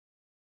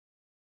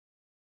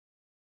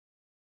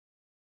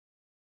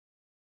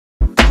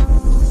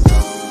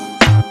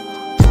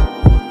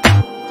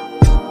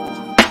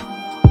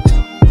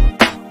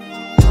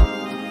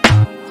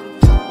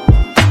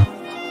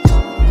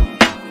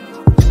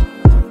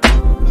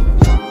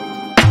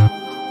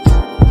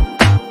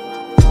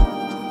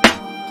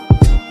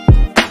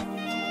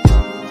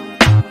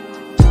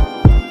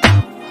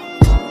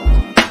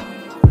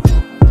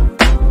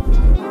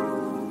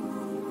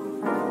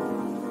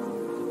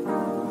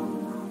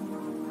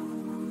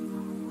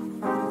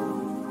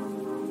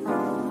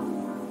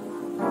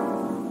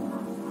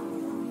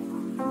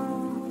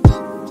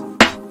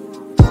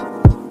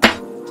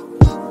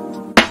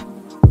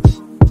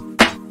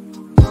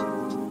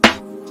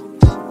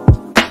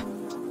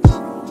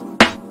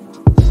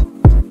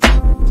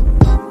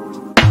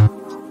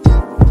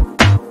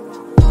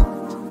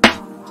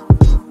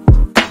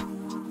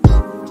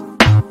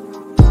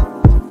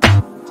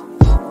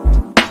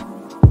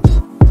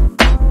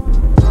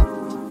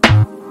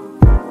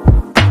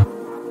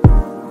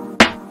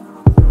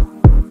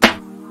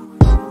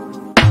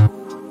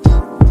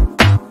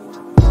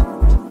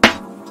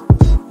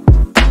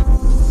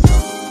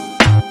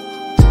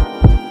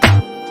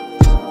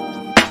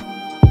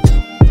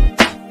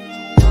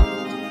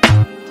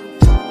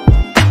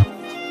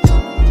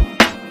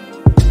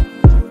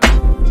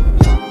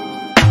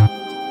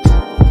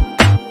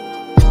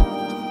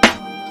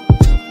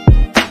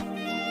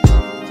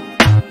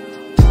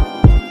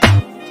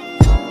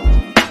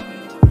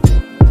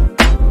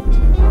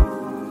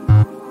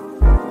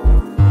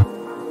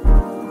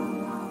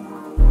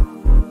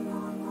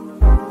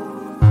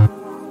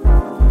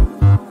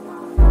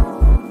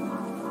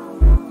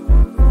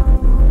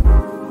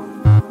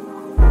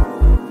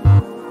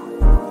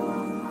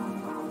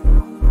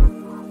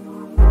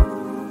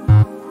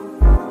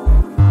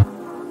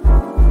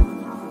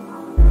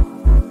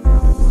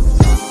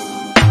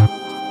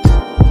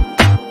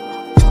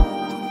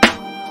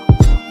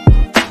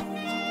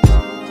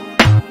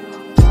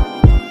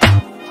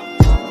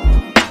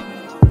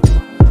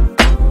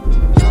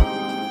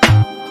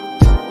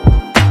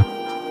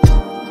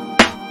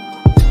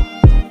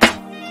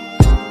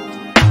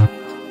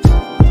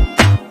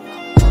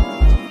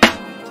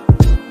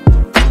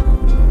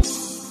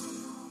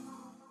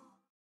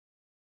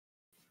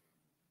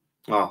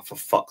Oh, for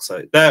fuck's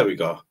sake. There we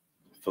go.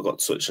 Forgot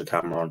to switch the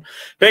camera on.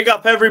 Big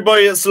up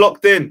everybody that's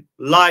locked in.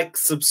 Like,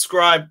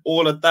 subscribe,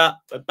 all of that.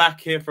 We're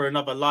back here for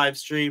another live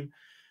stream.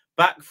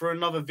 Back for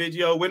another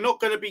video. We're not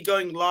going to be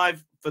going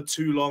live for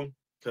too long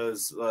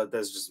because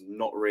there's just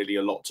not really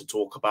a lot to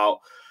talk about.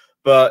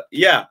 But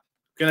yeah,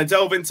 we're going to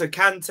delve into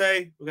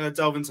Kante. We're going to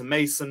delve into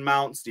Mason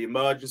Mounts, the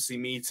emergency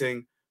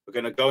meeting. We're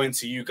going to go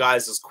into you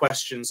guys'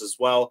 questions as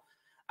well.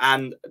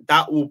 And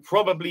that will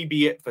probably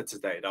be it for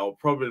today. That will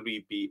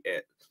probably be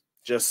it.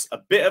 Just a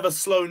bit of a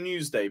slow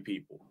news day,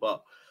 people.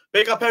 But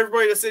big up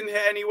everybody that's in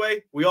here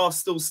anyway. We are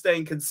still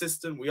staying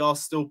consistent. We are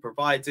still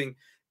providing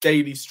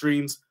daily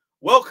streams.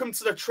 Welcome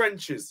to the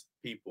trenches,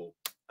 people.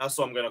 That's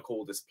what I'm going to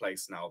call this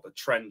place now, the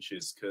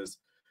trenches, because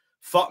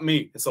fuck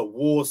me, it's a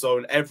war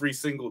zone every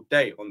single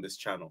day on this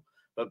channel.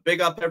 But big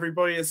up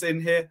everybody that's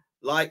in here.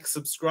 Like,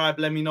 subscribe,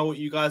 let me know what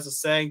you guys are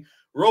saying.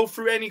 Roll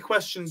through any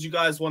questions you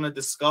guys want to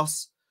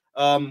discuss.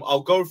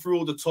 I'll go through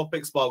all the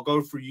topics, but I'll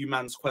go through you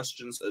man's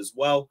questions as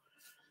well.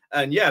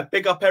 And yeah,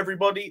 big up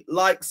everybody.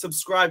 Like,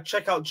 subscribe,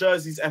 check out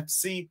Jerseys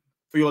FC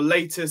for your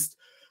latest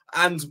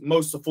and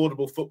most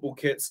affordable football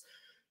kits.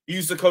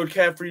 Use the code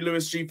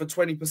CarefreeLewisG for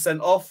 20%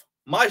 off.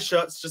 My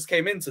shirts just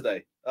came in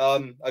today.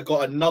 I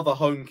got another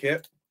home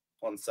kit.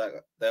 One sec.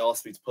 They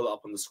asked me to pull it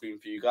up on the screen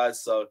for you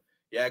guys. So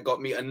yeah,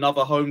 got me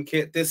another home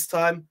kit this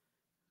time.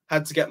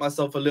 Had to get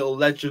myself a little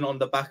legend on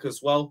the back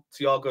as well,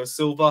 Thiago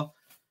Silva.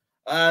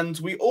 And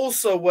we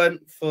also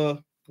went for,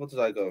 what did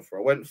I go for?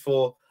 I went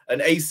for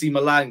an AC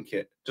Milan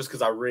kit, just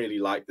because I really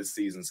like this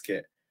season's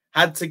kit.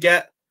 Had to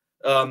get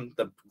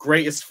the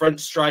greatest French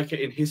striker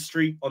in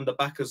history on the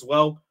back as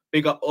well.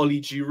 Big up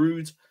Oli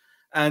Giroud.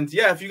 And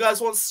yeah, if you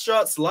guys want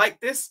shirts like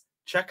this,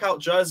 check out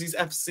Jerseys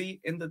FC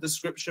in the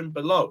description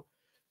below.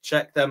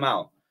 Check them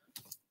out.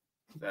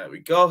 There we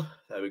go.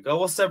 There we go.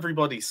 What's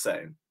everybody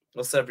saying?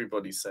 What's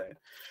everybody saying?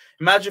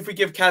 Imagine if we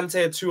give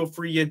Kante a 2 or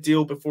 3 year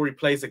deal before he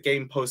plays a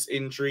game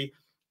post-injury,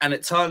 and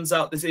it turns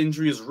out this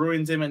injury has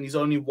ruined him and he's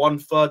only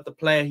 1/3 the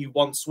player he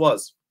once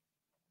was.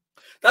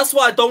 That's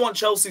why I don't want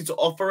Chelsea to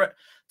offer it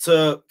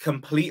to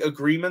complete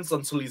agreements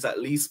until he's at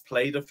least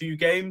played a few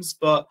games.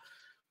 But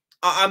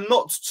I'm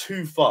not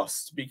too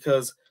fussed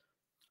because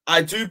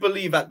I do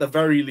believe at the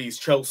very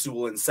least Chelsea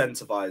will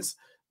incentivize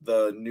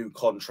the new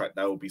contract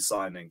that will be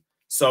signing.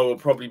 So it'll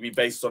probably be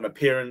based on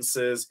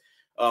appearances,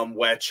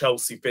 where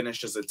Chelsea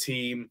finish as a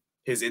team,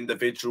 his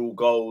individual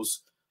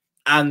goals.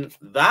 And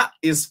that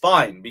is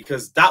fine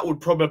because that would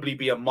probably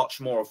be a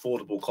much more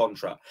affordable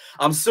contract.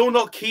 I'm still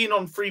not keen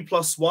on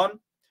 3+1.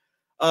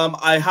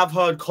 I have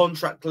heard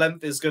contract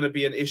length is going to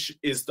be an issue,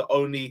 is the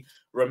only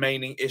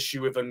remaining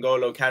issue with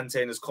N'Golo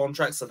Kante in his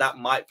contract. So that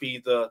might be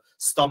the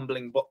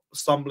stumbling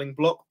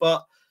block.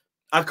 But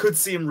I could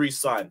see him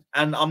re-sign.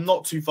 And I'm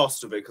not too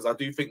fussed with it because I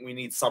do think we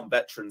need some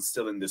veterans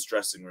still in this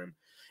dressing room.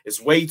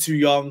 It's way too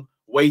young,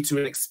 way too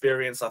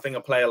inexperienced. I think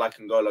a player like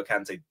N'Golo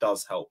Kante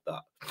does help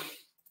that.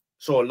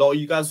 Sure, a lot of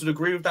you guys would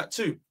agree with that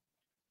too.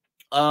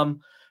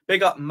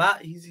 Big up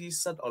Matt. He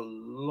said a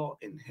lot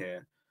in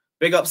here.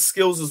 Big up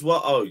Skills as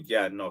well. Oh,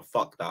 yeah, no,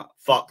 fuck that.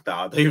 Fuck that.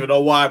 I don't even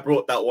know why I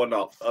brought that one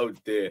up. Oh,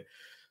 dear.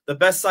 The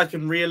best I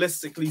can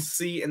realistically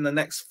see in the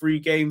next 3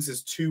 games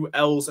is 2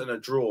 L's and a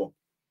draw.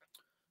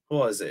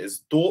 What is it?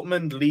 It's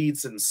Dortmund,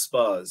 Leeds, and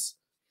Spurs.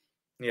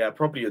 Yeah,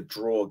 probably a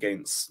draw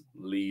against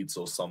Leeds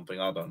or something.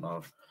 I don't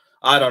know.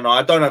 I don't know.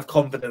 I don't have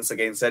confidence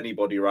against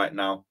anybody right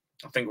now.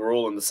 I think we're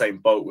all in the same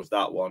boat with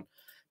that one.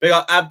 Big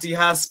up Abdi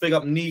Haas. Big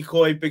up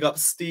Nikoi. Big up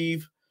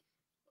Steve.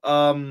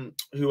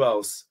 Who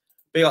else?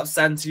 Big up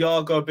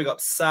Santiago. Big up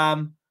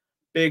Sam.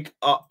 Big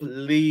up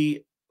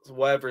Lee.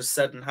 Whatever is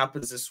said and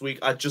happens this week.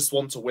 I just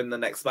want to win the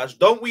next match.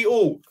 Don't we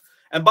all?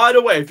 And by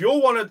the way,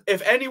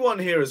 if anyone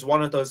here is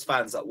one of those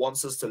fans that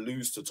wants us to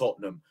lose to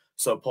Tottenham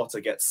so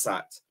Potter gets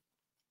sacked,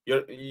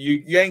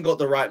 you ain't got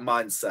the right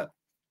mindset.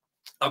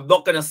 I'm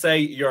not going to say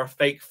you're a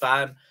fake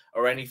fan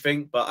or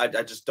anything, but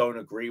I just don't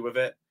agree with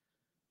it.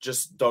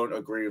 Just don't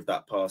agree with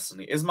that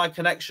personally. Is my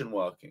connection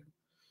working?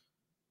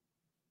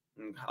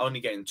 I'm only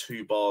getting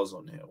 2 bars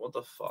on here. What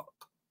the fuck?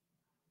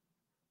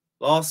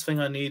 Last thing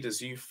I need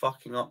is you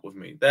fucking up with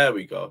me. There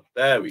we go.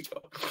 There we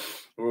go.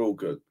 We're all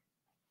good.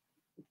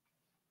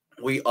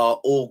 We are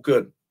all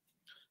good.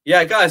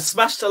 Yeah, guys,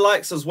 smash the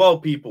likes as well,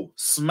 people.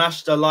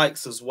 Smash the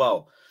likes as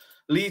well.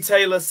 Lee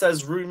Taylor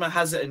says, rumor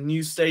has it a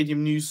new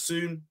stadium news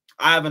soon.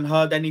 I haven't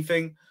heard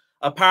anything.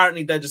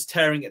 Apparently, they're just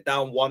tearing it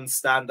down one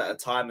stand at a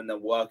time and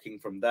then working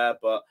from there.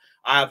 But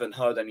I haven't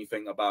heard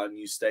anything about a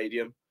new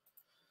stadium.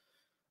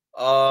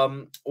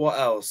 What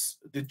else?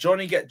 Did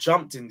Johnny get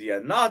jumped in the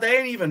end? Nah, they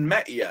ain't even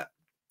met yet.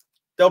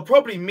 They'll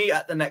probably meet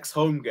at the next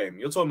home game.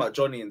 You're talking about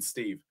Johnny and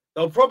Steve.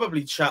 They'll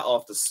probably chat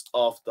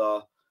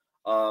after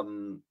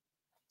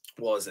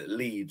what is it,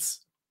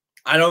 Leeds.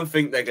 I don't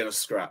think they're gonna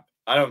scrap.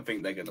 I don't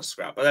think they're gonna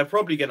scrap, but they're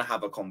probably gonna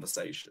have a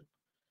conversation.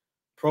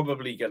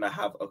 Probably gonna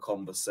have a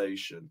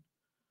conversation.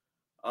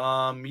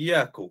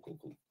 Yeah, cool.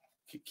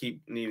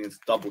 Keep needing to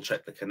double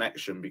check the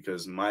connection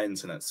because my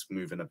internet's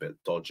moving a bit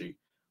dodgy.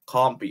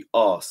 Can't be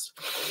arsed.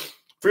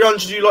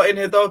 300 you lot in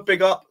here though.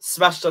 Big up.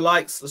 Smash the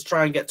likes. Let's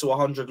try and get to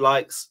 100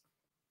 likes.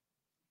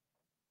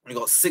 We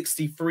got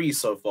 63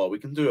 so far. We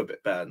can do a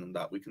bit better than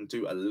that. We can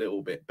do a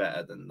little bit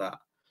better than that.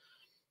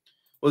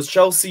 Was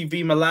Chelsea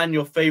v Milan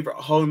your favourite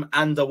home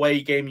and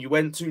away game you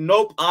went to?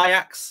 Nope.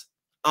 Ajax.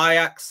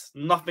 Ajax.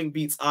 Nothing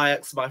beats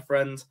Ajax, my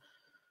friend.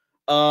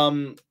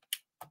 In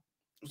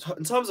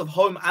terms of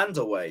home and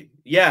away,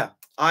 yeah,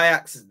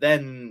 Ajax,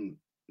 then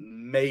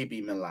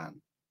maybe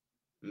Milan.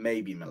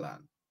 Maybe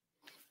Milan.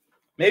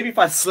 Maybe if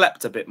I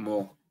slept a bit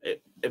more,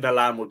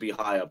 Milan would be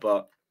higher,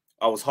 but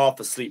I was half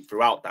asleep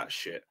throughout that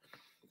shit.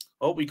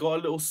 Oh, we got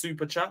a little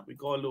super chat.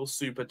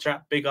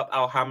 Big up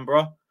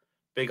Alhambra.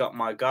 Big up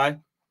my guy.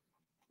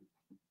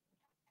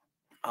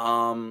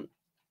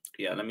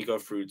 Yeah, let me go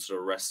through to the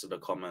rest of the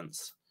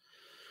comments.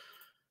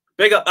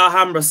 Big up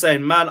Alhambra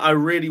saying, man, I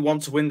really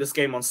want to win this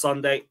game on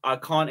Sunday. I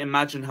can't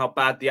imagine how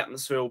bad the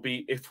atmosphere will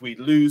be if we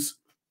lose.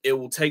 It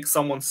will take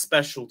someone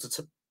special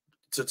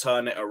to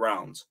turn it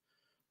around.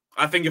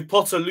 I think if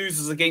Potter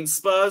loses against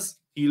Spurs,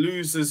 he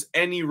loses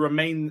any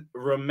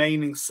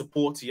remaining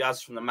support he has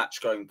from the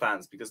match-going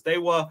fans, because they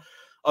were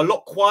a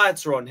lot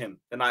quieter on him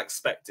than I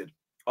expected.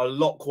 A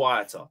lot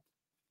quieter.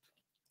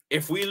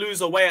 If we lose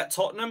away at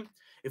Tottenham,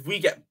 if we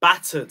get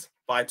battered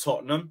by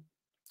Tottenham,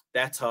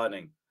 they're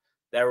turning.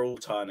 They're all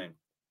turning.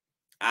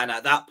 And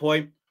at that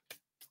point,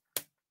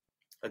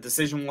 a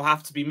decision will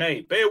have to be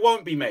made. But it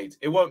won't be made.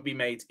 It won't be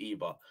made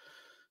either.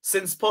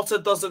 Since Potter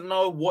doesn't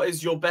know what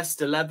is your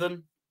best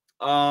 11,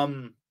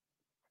 I'm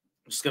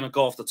just going to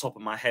go off the top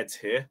of my head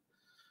here.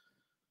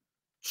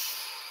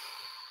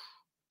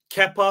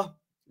 Kepa,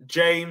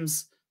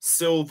 James,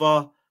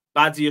 Silva,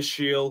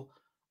 Badiashile.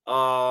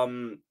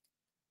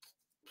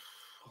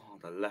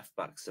 The left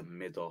back's a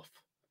mid-off.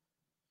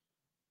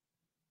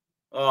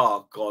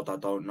 Oh, God, I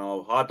don't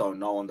know. I don't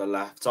know on the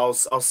left. I'll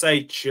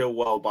say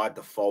Chilwell by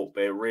default,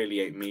 but it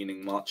really ain't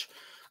meaning much.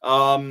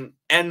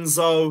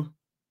 Enzo.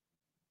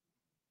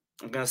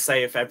 I'm going to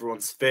say if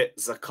everyone's fit,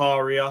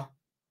 Zakaria.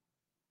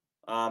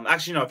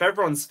 Actually, no, if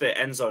everyone's fit,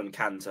 Enzo and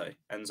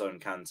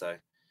Kante.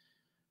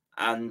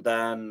 And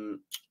then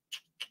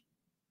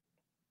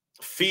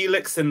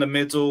Felix in the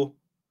middle.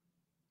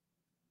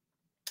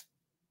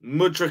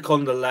 Mudryk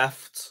on the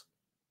left.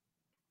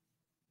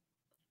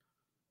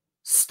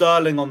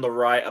 Sterling on the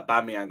right,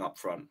 Aubameyang up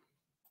front.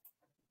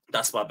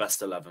 That's my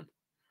best 11.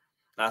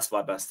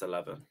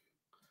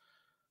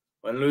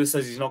 When Lewis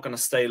says he's not going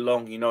to stay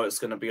long, you know it's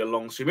going to be a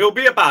long stream. It'll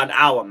be about an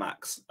hour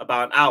max.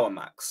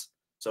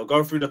 So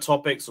go through the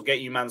topics, we'll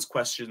get you man's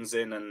questions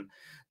in, and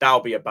that'll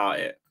be about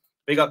it.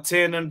 Big up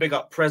Tiernan, big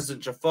up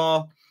President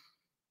Jafar.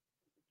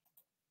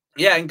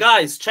 Yeah, and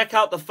guys, check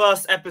out the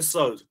first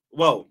episode.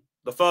 Well,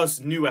 the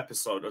first new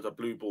episode of the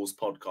Blue Balls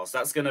podcast.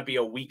 That's going to be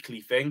a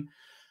weekly thing.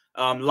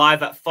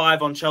 Live at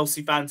 5 on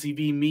Chelsea Fan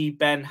TV. Me,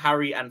 Ben,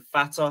 Harry, and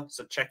Fata.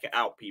 So check it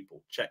out,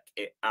 people. Check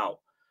it out.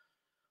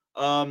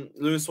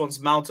 Lewis wants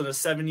Mount on a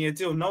 7-year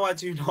deal. No, I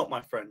do not, my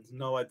friend.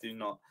 No, I do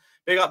not.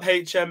 Big up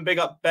HM. Big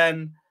up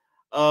Ben.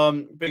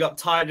 Big up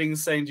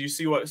Tidings saying, do you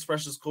see what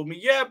expressions called me?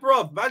 Yeah,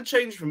 bro. Man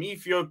changed from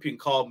Ethiopian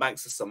Carl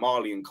Banks to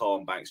Somalian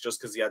Carl Banks just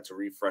because he had to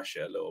refresh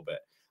it a little bit.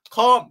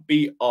 Can't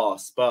be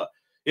arsed. But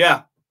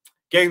yeah,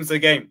 game's a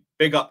game.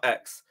 Big up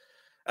X.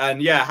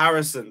 And yeah,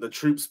 Harrison, the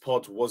Troops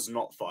pod was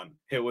not fun.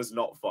 It was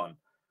not fun.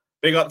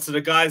 Big up to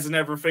the guys and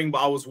everything,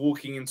 but I was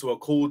walking into a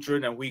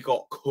cauldron and we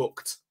got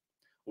cooked.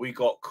 And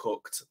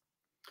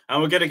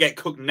we're going to get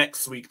cooked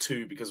next week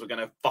too, because we're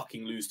going to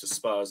fucking lose to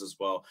Spurs as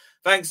well.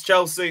 Thanks,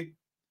 Chelsea.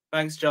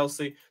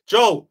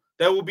 Joel,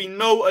 there will be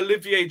no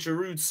Olivier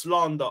Giroud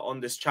slander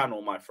on this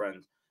channel, my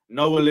friend.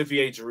 No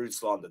Olivier Giroud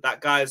slander.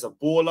 That guy is a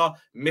baller,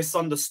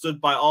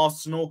 misunderstood by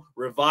Arsenal,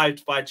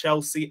 revived by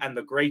Chelsea, and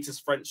the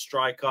greatest French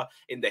striker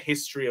in the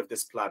history of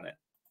this planet.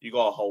 You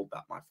got to hold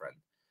that, my friend.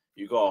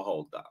 You got to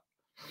hold that.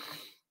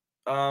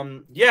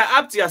 Yeah,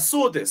 Abdi, I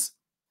saw this.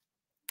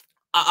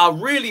 I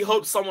really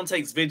hope someone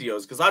takes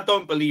videos, because I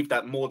don't believe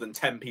that more than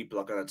 10 people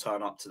are going to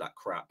turn up to that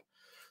crap.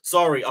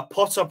 Sorry, a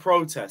Potter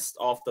protest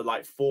after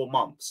like 4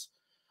 months.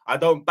 I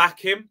don't back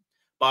him,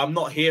 but I'm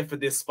not here for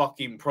this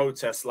fucking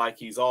protest like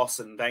he's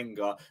Arsene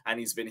Wenger and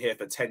he's been here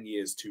for 10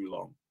 years too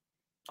long.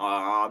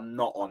 I'm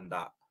not on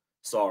that.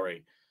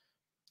 Sorry.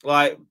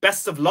 Like,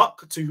 best of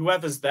luck to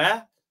whoever's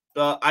there,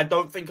 but I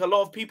don't think a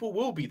lot of people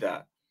will be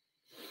there.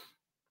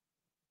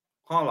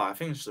 I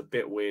think it's just a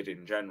bit weird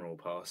in general,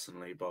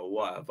 personally, but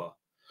whatever.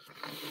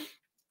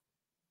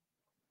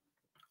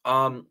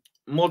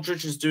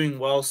 Modric is doing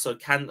well, so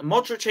can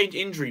Modric ain't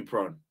injury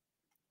prone.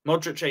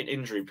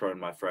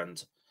 My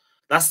friend.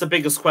 That's the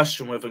biggest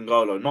question with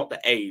N'Golo, not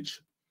the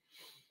age.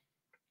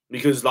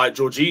 Because like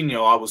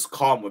Jorginho, I was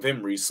calm with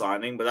him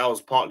re-signing, but that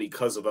was partly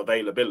because of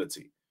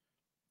availability.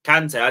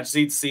 Kante, I just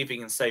need to see if he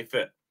can stay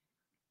fit.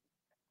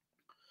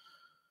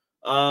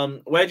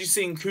 Where do you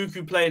see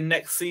Nkunku playing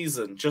next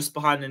season? Just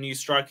behind the new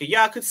striker?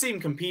 Yeah, I could see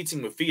him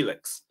competing with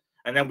Felix.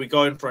 And then we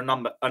go in for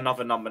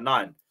another number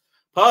 9.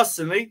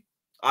 Personally,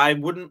 I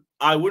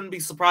wouldn't be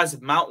surprised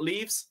if Mount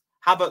leaves.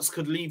 Havertz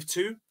could leave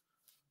too.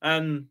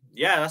 And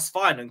yeah, that's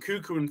fine. And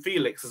Nkunku and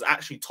Felix is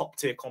actually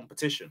top-tier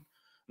competition.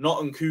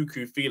 Not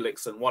Nkunku,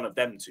 Felix, and one of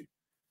them two.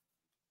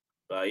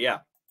 But yeah,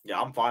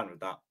 I'm fine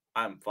with that.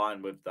 I'm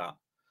fine with that.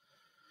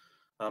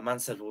 Man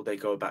said, will they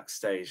go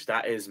backstage?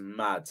 That is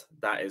mad.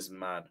 That is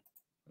mad.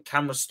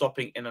 Camera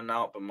stopping in and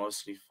out, but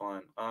mostly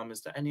fine.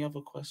 Is there any other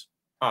question?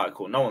 All right,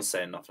 cool. No one's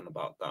saying nothing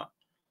about that.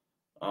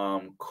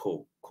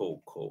 Cool.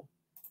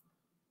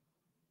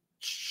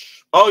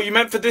 Oh, you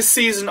meant for this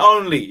season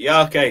only?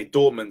 Yeah, okay.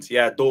 Dortmund.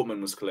 Yeah,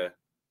 Dortmund was clear.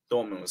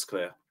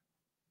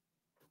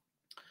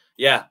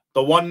 Yeah,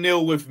 the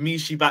 1-0 with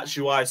Michy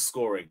Batshuayi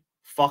scoring.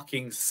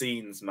 Fucking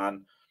scenes,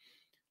 man.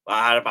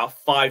 I had about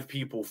 5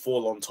 people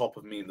fall on top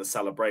of me in the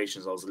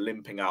celebrations. I was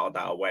limping out of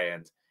that away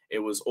end. It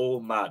was all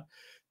mad.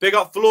 Big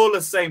up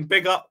Flawless saying,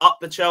 big up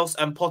the Chelsea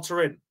and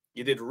Potter in.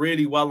 You did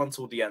really well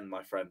until the end,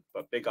 my friend.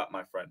 But big up,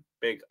 my friend.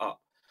 Big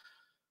up.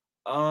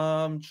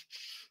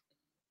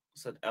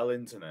 Said L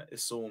Internet.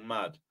 It's all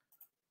mad.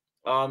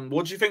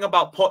 What do you think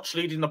about Poch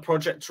leading the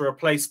project to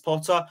replace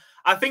Potter?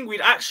 I think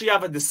we'd actually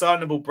have a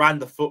discernible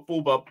brand of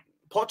football, but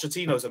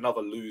Pochettino's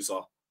another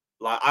loser.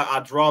 Like,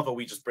 I'd rather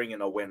we just bring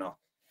in a winner.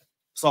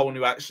 Someone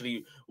who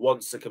actually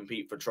wants to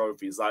compete for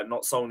trophies. Like,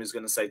 not someone who's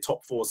going to say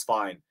top 4's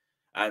fine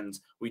and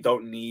we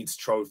don't need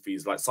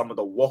trophies. Like some of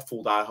the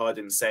waffle that I heard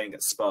him saying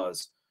at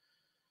Spurs.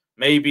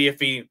 Maybe if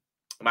he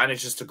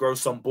manages to grow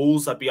some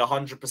balls, I'd be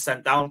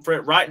 100% down for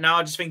it. Right now,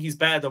 I just think he's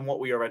better than what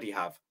we already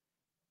have.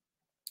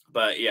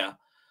 But yeah,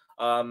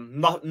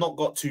 not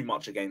got too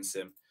much against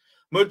him.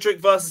 Mudryk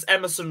versus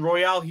Emerson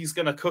Royale. He's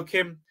going to cook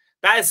him.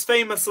 That is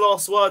famous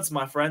last words,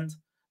 my friend.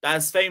 That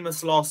is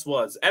famous last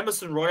words.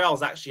 Emerson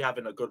Royale's actually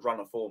having a good run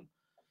of form.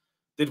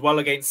 Did well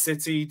against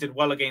City, did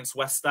well against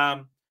West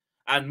Ham.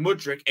 And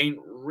Mudryk ain't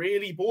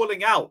really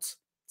balling out.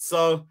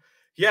 So,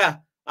 yeah,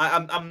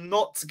 I'm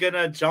not going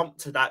to jump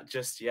to that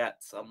just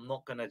yet.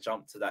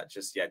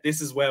 This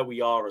is where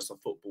we are as a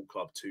football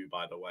club too,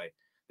 by the way.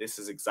 This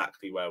is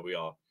exactly where we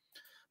are.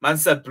 Man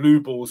said blue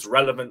balls,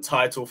 relevant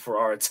title for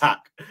our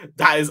attack.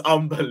 That is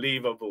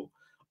unbelievable.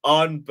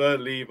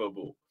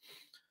 Unbelievable.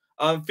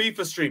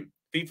 FIFA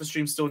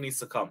stream still needs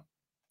to come.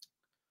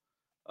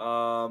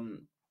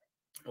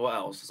 What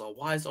else? So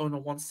wise owner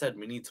once said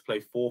we need to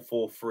play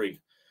 4-4-3.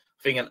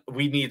 Thinking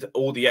we need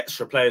all the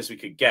extra players we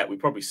could get. We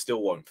probably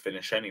still won't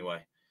finish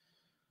anyway.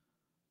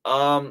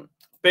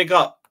 Big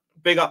up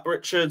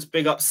Richard.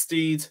 Big up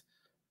Steed.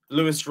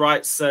 Lewis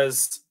Wright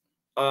says,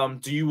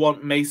 do you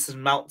want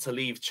Mason Mount to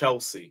leave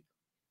Chelsea?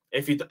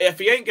 If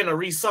he ain't gonna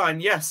re-sign,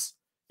 yes,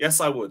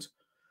 I would,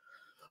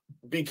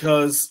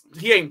 because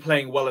he ain't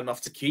playing well enough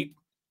to keep.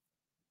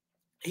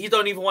 He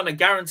don't even want to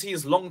guarantee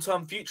his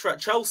long-term future at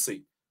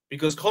Chelsea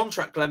because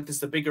contract length is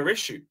the bigger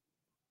issue.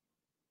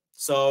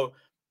 So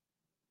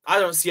I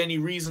don't see any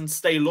reason to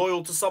stay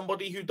loyal to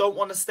somebody who don't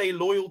want to stay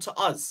loyal to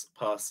us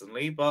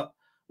personally, but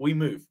we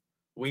move.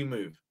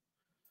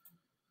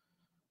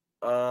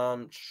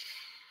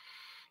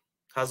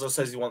 Hazo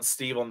says he wants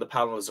Steve on the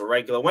panel as a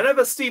regular.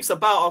 Whenever Steve's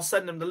about, I'll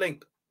send him the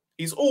link.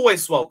 He's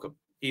always welcome.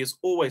 He is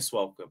always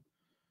welcome.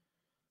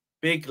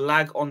 Big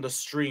lag on the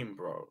stream,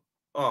 bro.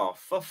 Oh,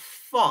 for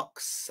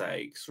fuck's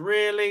sakes.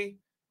 Really?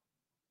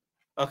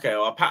 Okay,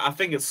 well, I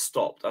think it's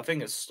stopped. I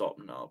think it's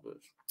stopped now, but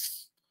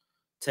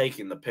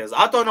taking the piss.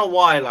 I don't know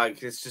why,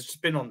 like, it's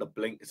just been on the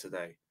blink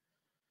today.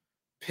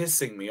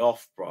 Pissing me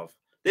off, bruv.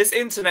 This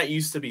internet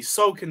used to be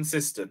so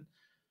consistent.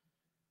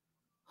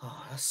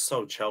 Oh, that's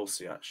so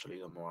Chelsea, actually,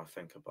 the more I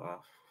think about it.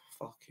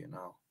 Fucking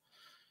hell.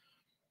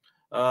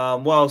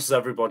 What else is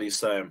everybody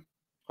saying?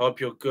 Hope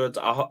you're good.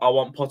 I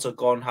want Potter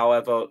gone.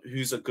 However,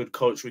 who's a good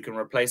coach we can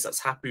replace that's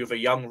happy with a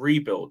young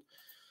rebuild?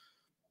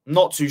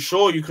 Not too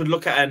sure. You could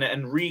look at an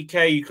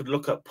Enrique. You could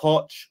look at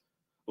Poch.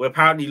 We're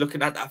apparently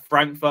looking at that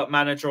Frankfurt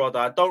manager,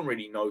 although I don't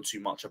really know too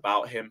much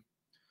about him.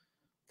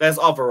 There's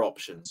other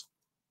options.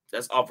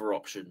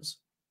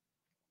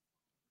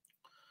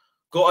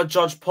 Got to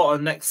judge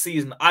Potter next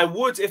season. I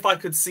would if I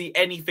could see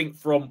anything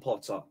from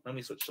Potter. Let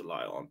me switch the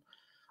light on.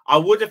 I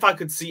would if I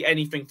could see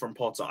anything from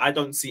Potter. I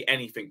don't see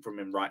anything from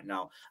him right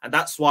now. And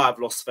that's why I've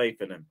lost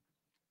faith in him.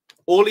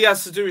 All he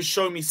has to do is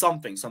show me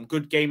something. Some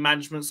good game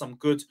management, some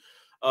good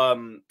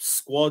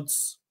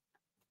squads,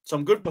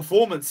 some good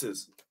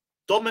performances.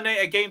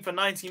 Dominate a game for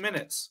 90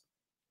 minutes.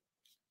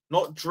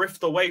 Not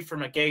drift away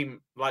from a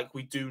game like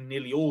we do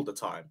nearly all the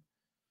time.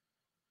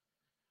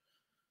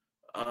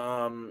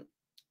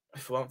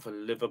 If it weren't for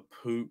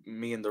Liverpool,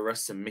 me and the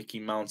rest of Mickey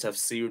Mount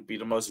FC would be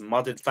the most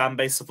mudded fan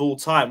base of all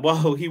time.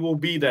 Well, he will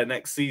be there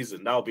next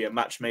season. That'll be a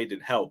match made in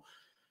hell.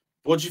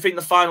 What do you think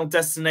the final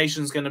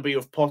destination is going to be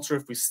with Potter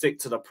if we stick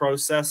to the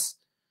process?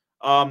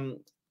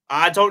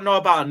 I don't know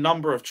about a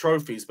number of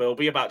trophies, but it'll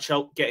be about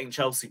getting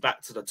Chelsea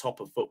back to the top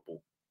of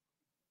football.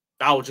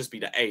 That will just be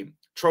the aim.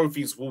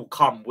 Trophies will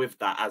come with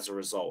that as a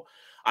result.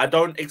 I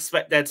don't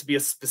expect there to be a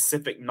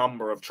specific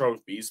number of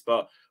trophies,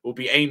 but we'll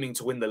be aiming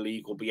to win the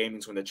league. We'll be aiming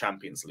to win the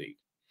Champions League.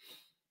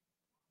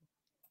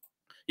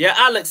 Yeah,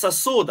 Alex, I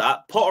saw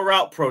that. Potter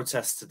out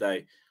protest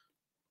today.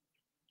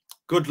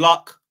 Good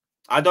luck.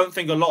 I don't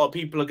think a lot of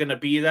people are going to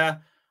be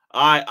there.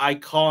 I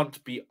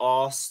can't be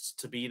asked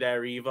to be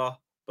there either.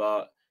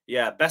 But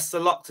yeah, best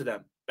of luck to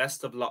them.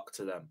 Best of luck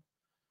to them.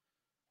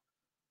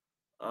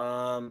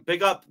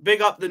 Big up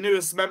the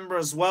newest member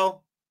as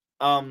well.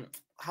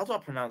 how do I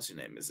pronounce your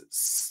name? Is it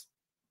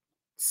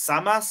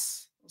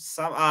Samas?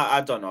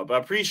 I don't know,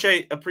 but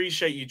appreciate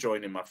you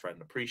joining, my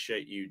friend.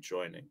 Appreciate you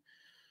joining.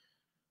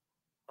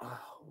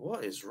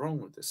 What is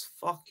wrong with this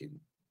fucking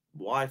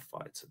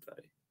Wi-Fi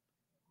today?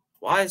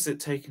 Why is it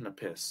taking a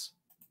piss?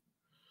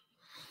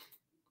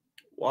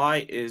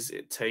 Why is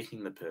it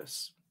taking the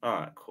piss? All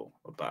right, cool.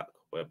 We're back.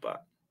 We're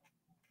back.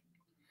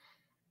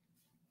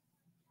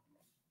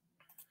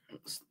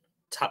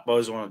 Tap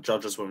boys want to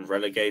judge us when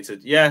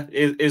relegated. Yeah,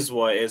 it is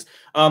what it is.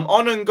 On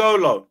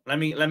N'Golo, let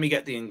me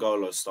get the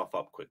N'Golo stuff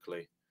up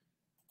quickly,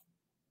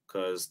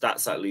 because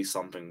that's at least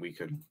something we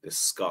can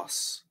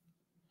discuss.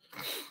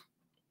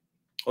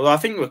 Although I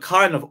think we're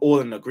kind of all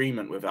in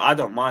agreement with it. I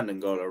don't mind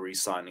N'Golo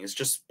re-signing. It's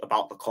just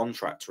about the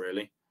contract,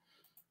 really.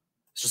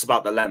 It's just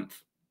about the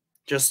length.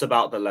 Just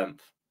about the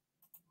length.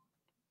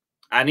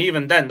 And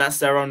even then, that's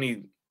the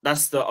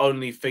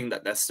only thing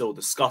that they're still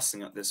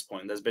discussing at this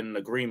point. There's been an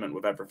agreement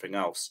with everything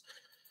else.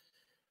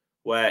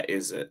 Where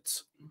is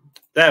it?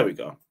 There we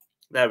go.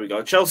 There we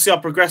go. Chelsea are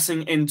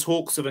progressing in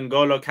talks with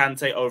N'Golo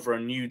Kante over a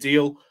new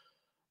deal.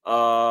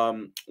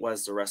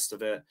 Where's the rest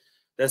of it?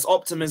 There's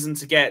optimism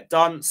to get it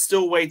done.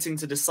 Still waiting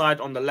to decide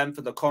on the length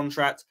of the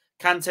contract.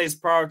 Kante's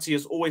priority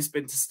has always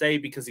been to stay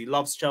because he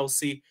loves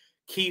Chelsea.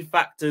 Key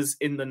factors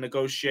in the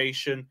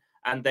negotiation,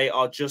 and they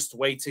are just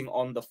waiting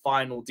on the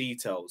final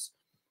details.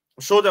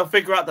 I'm sure they'll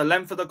figure out the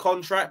length of the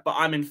contract, but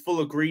I'm in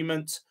full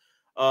agreement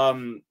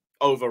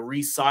over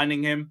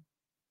re-signing him.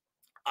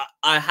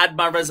 I had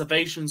my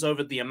reservations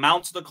over the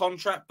amount of the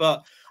contract,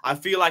 but I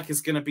feel like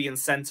it's going to be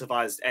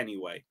incentivized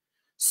anyway.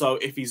 So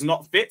if he's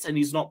not fit and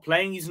he's not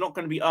playing, he's not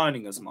going to be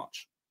earning as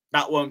much.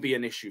 That won't be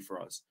an issue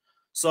for us.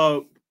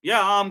 So,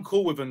 yeah, I'm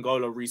cool with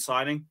N'Golo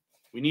re-signing.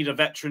 We need a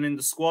veteran in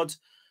the squad.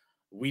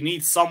 We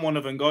need someone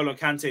of N'Golo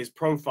Kante's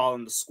profile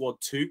in the squad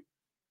too.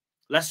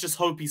 Let's just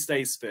hope he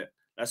stays fit.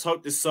 Let's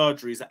hope this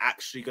surgery is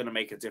actually going to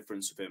make a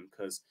difference with him,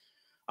 because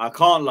I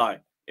can't lie.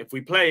 If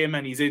we play him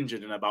and he's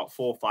injured in about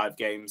 4 or 5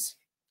 games,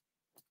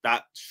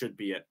 that should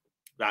be it.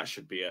 That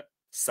should be it,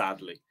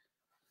 sadly.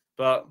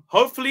 But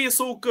hopefully it's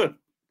all good.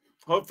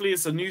 Hopefully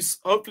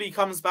hopefully he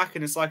comes back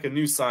and it's like a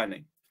new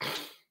signing,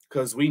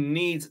 because we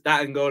need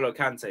that N'Golo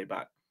Kante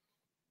back.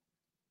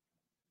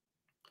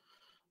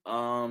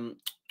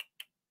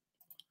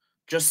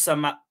 Just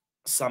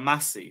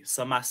Samasi.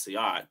 All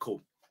right,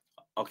 cool.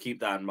 I'll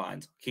keep that in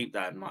mind. Keep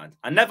that in mind.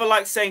 I never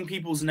like saying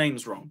people's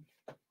names wrong.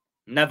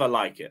 Never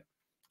like it,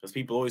 because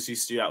people always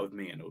used to do that with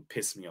me and it would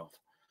piss me off.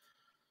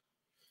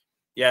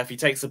 Yeah, if he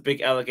takes a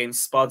big L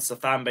against Spuds, the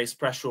fan base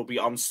pressure will be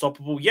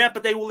unstoppable. Yeah,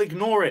 but they will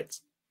ignore it.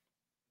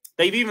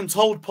 They've even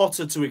told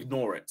Potter to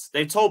ignore it.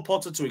 They've told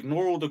Potter to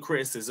ignore all the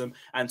criticism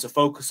and to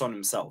focus on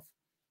himself.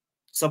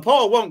 So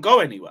Potter won't go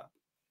anywhere.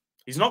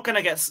 He's not going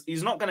to get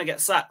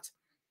sacked.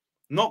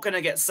 Not going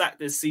to get sacked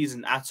this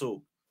season at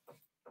all.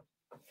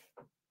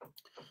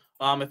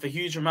 If a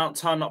huge amount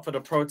turn up for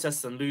the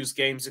protests and lose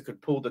games, it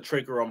could pull the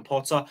trigger on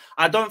Potter.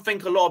 I don't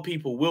think a lot of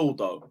people will,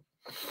 though.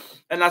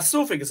 And I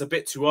still think it's a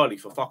bit too early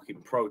for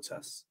fucking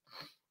protests.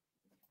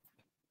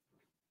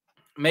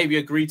 Maybe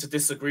agree to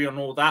disagree on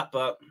all that,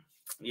 but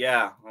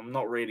yeah, I'm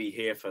not really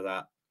here for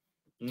that.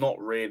 Not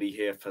really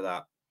here for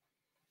that.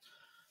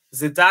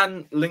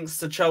 Zidane links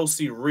to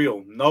Chelsea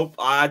real? Nope,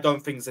 I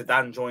don't think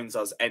Zidane joins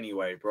us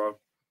anyway, bro.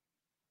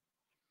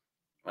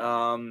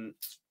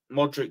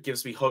 Modric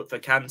gives me hope for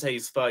Kante.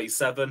 He's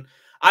 37.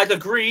 I'd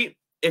agree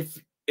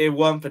if it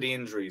weren't for the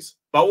injuries.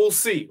 But we'll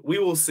see. We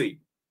will see.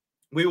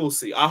 We will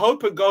see. I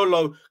hope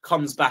N'Golo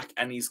comes back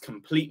and he's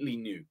completely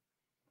new.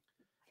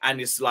 And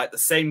it's like the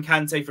same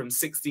Kante from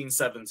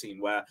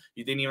 16-17, where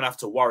you didn't even have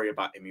to worry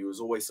about him. He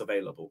was always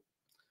available.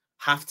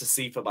 Have to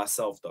see for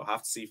myself, though.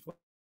 Have to see for...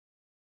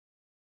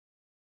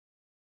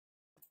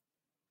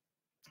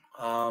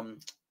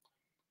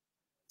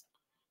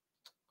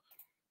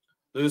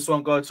 Lewis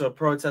won't go to a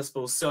protest,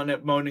 but we'll sit on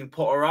it moaning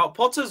Potter out.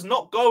 Potter's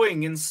not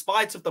going in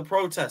spite of the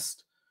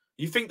protest.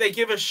 You think they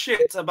give a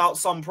shit about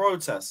some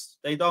protest?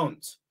 They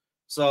don't.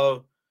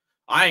 So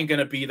I ain't going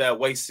to be there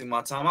wasting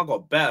my time. I've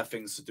got better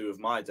things to do with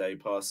my day,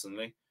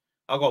 personally.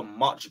 I've got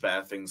much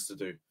better things to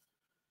do.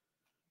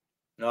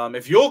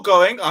 If you're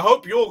going, I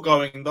hope you're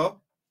going,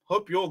 though.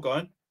 Hope you're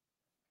going.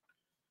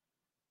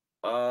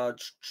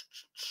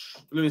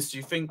 Lewis, do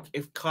you think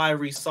if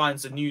Kyrie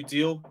signs a new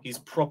deal, he's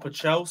proper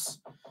Chelsea?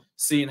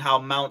 Seeing how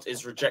Mount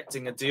is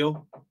rejecting a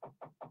deal?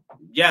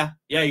 Yeah,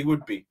 he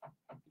would be.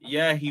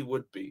 Yeah, he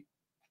would be.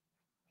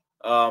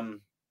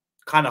 Kind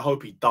of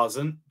hope he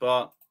doesn't,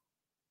 but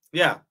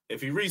yeah,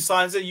 if he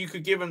re-signs it, you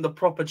could give him the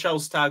proper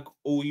Chelsea tag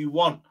all you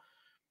want.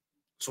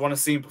 Just want to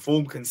see him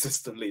perform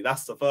consistently.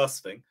 That's the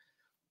first thing.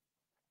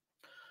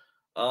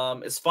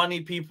 It's funny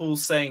people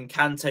saying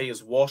Kante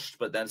is washed,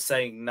 but then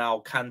saying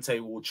now Kante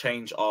will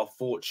change our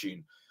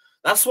fortune.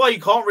 That's why you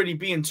can't really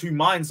be in two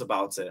minds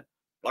about it.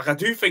 Like, I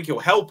do think he'll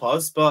help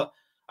us, but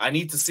I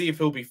need to see if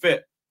he'll be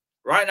fit.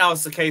 Right now,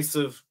 it's a case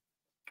of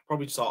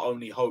probably just our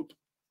only hope.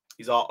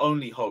 He's our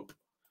only hope.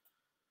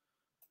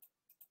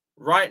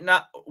 Right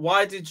now,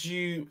 why did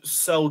you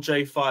sell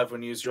J5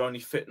 when he was your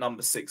only fit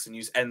number 6 and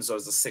use Enzo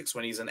as a 6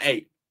 when he's an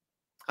 8?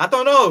 I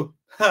don't know.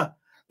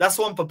 That's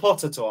one for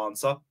Potter to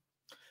answer.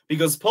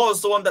 Because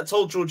Potter's the one that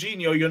told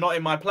Jorginho, you're not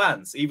in my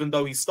plans, even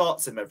though he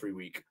starts him every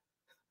week.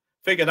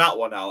 Figure that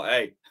one out,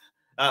 eh?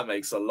 That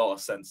makes a lot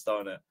of sense,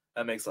 don't it?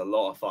 That makes a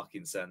lot of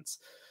fucking sense.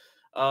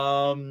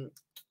 What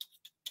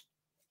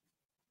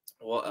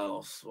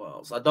else? What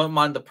else? I don't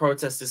mind the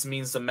protest. This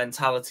means the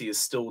mentality is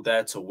still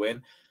there to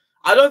win.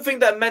 I don't think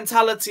that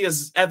mentality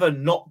has ever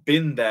not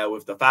been there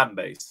with the fan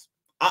base.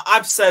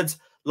 I've said,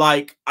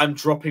 like, I'm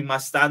dropping my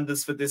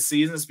standards for this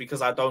season. It's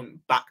because I don't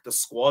back the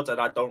squad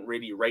and I don't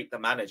really rate the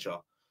manager.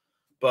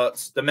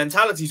 But the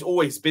mentality's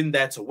always been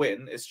there to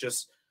win. It's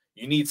just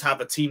you need to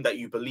have a team that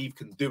you believe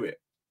can do it.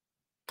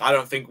 I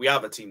don't think we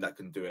have a team that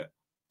can do it.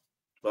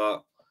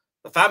 But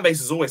the fan base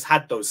has always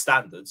had those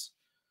standards.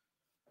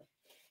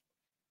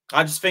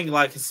 I just think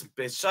like I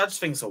just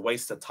think it's a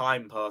waste of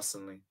time,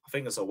 personally. I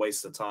think it's a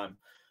waste of time.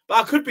 But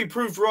I could be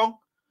proved wrong.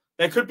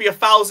 There could be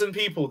 1,000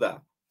 people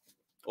there.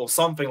 Or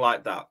something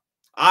like that.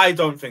 I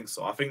don't think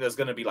so. I think there's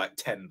going to be like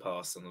 10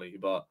 personally.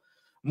 But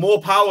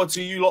more power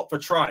to you lot for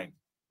trying.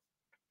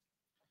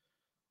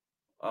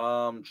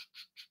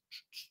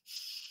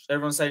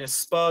 Everyone's saying if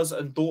Spurs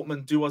and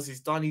Dortmund do as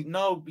he's done.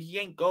 No, he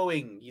ain't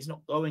going. He's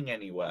not going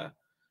anywhere.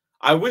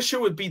 I wish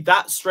it would be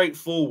that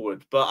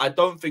straightforward, but I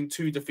don't think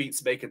 2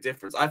 defeats make a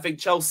difference. I think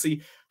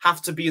Chelsea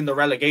have to be in the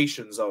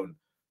relegation zone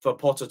for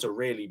Potter to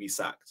really be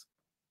sacked.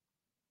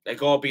 They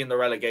got to be in the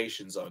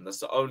relegation zone. That's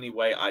the only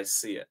way I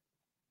see it.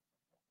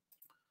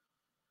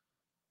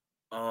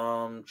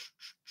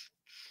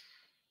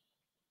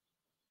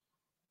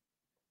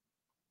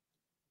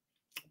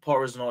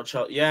 Potter's not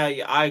Chelsea. Yeah,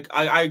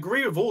 I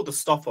agree with all the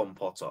stuff on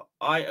Potter.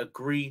 I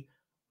agree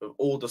with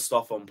all the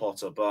stuff on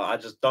Potter, but I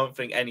just don't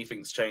think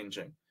anything's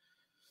changing.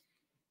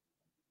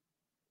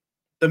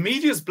 The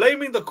media's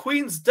blaming the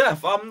Queen's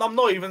death. I'm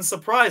not even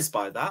surprised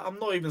by that. I'm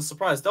not even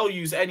surprised. They'll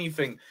use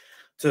anything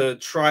to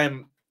try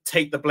and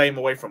take the blame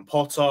away from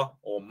Potter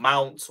or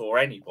Mount or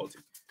anybody.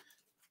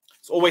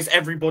 It's always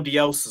everybody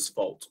else's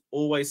fault.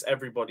 Always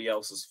everybody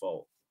else's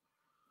fault.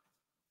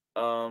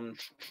 Man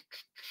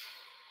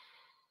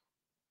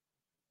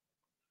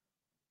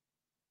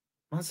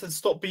said,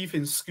 stop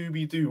beefing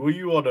Scooby-Doo. What are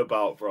you on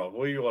about, bro?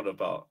 What are you on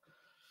about?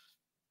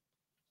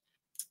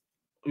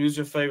 Who's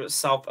your favorite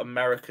South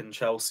American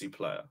Chelsea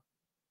player?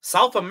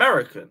 South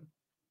American?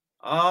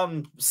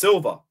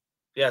 Silva.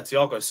 Yeah,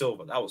 Thiago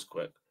Silva. That was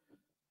quick.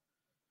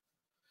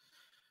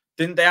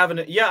 Didn't they have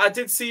an... Yeah, I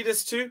did see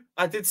this too.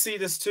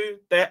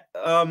 There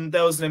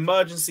was an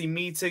emergency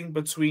meeting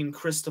between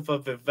Christopher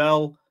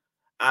Vivell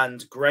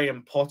and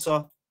Graham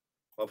Potter.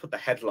 I'll put the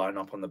headline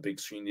up on the big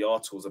screen. The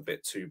article's a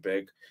bit too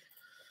big.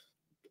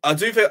 I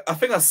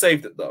think I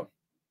saved it though.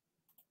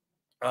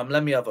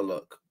 Let me have a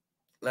look.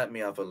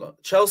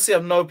 Chelsea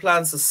have no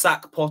plans to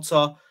sack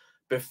Potter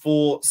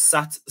before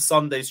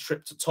Sunday's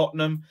trip to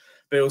Tottenham,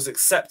 but it was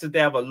accepted they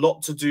have a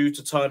lot to do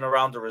to turn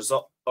around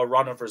a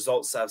run of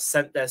results that have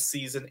sent their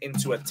season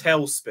into a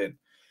tailspin.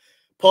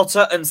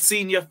 Potter and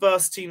senior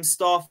first-team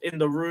staff in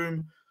the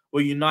room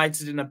were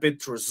united in a bid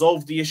to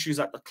resolve the issues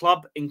at the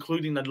club,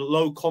 including the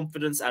low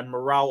confidence and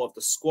morale of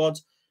the squad.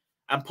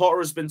 And Potter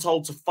has been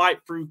told to fight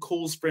through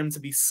calls for him to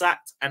be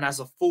sacked and has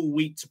a full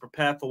week to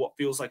prepare for what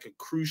feels like a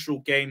crucial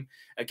game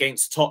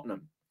against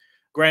Tottenham.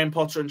 Graham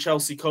Potter and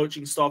Chelsea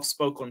coaching staff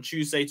spoke on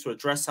Tuesday to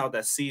address how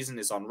their season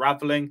is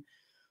unravelling.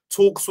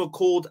 Talks were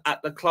called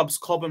at the club's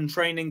Cobham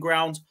training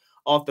ground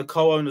after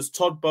co-owners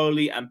Todd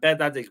Bowley and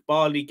Bedad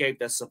Iqbali gave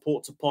their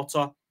support to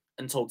Potter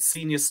and told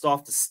senior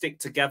staff to stick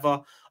together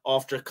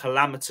after a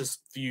calamitous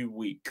few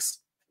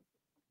weeks.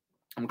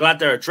 I'm glad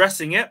they're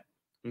addressing it.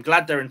 I'm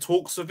glad they're in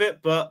talks with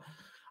it, but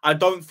I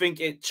don't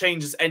think it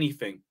changes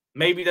anything.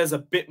 Maybe there's a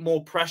bit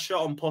more pressure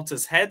on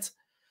Potter's head,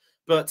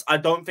 but I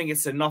don't think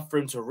it's enough for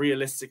him to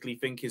realistically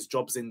think his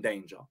job's in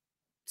danger.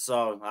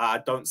 So I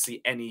don't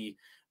see any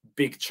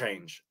big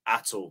change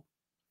at all.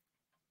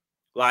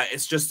 Like,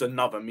 it's just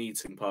another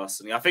meeting,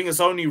 personally. I think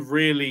it's only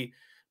really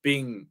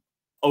being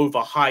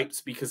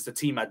overhyped because the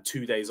team had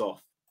 2 days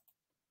off.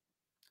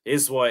 It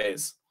is what it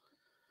is.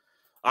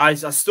 I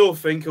still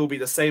think it'll be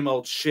the same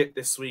old shit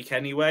this week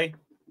anyway.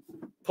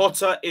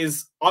 Potter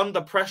is under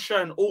pressure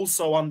and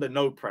also under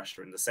no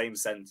pressure in the same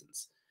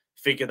sentence.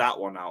 Figure that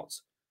one out.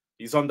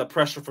 He's under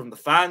pressure from the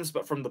fans,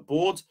 but from the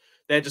board,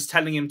 they're just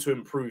telling him to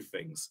improve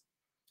things.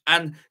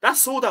 And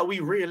that's all that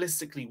we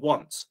realistically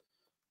want.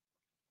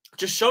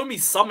 Just show me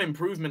some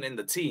improvement in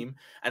the team,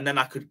 and then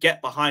I could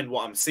get behind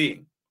what I'm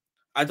seeing.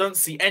 I don't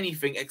see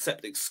anything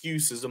except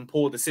excuses and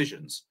poor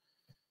decisions.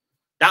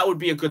 That would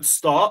be a good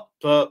start,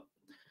 but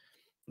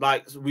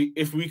like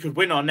if we could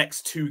win our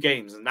next 2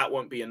 games, and that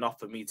won't be enough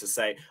for me to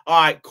say,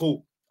 all right,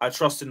 cool, I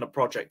trust in the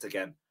project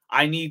again.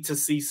 I need to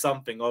see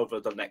something over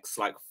the next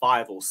like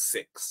 5 or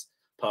 6,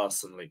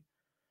 personally.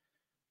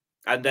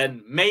 And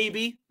then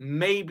maybe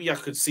I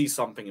could see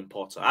something in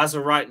Potter. As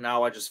of right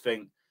now, I just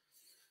think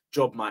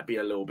job might be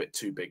a little bit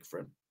too big for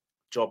him.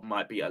 Job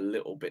might be a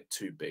little bit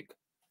too big.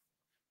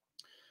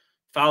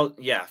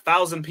 Yeah,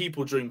 1,000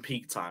 people during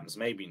peak times.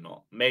 Maybe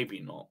not. Maybe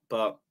not.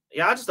 But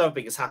yeah, I just don't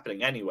think it's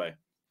happening anyway.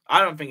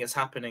 I don't think it's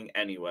happening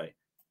anyway.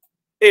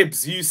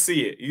 Ibs, you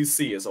see it. You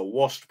see it's a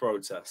washed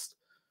protest.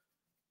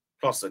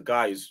 Plus the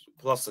guy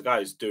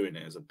who's doing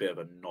it is a bit of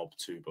a knob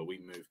too, but we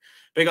move.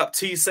 Big up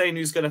T saying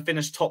who's going to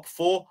finish top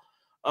 4.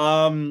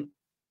 I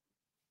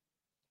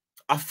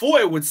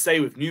thought it would stay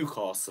with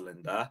Newcastle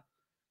in there.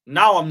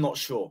 Now I'm not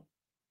sure.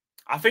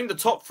 I think the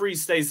top 3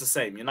 stays the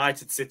same.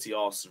 United, City,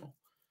 Arsenal.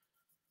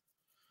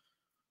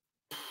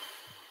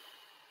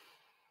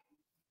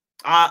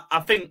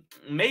 I think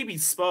maybe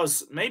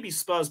Spurs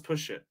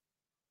push it.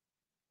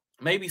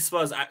 Maybe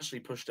Spurs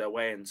actually push their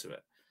way into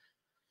it.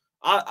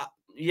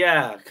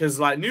 Yeah, because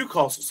like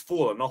Newcastle's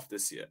fallen off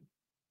this year.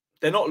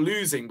 They're not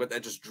losing, but they're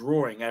just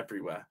drawing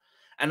everywhere.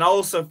 And I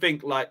also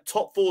think like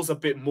top 4's a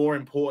bit more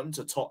important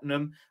to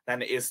Tottenham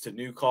than it is to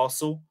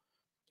Newcastle.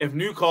 If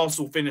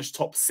Newcastle finish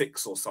top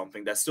 6 or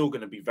something, they're still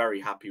going to be very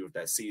happy with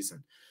their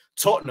season.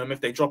 Tottenham, if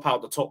they drop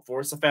out the top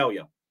 4, it's a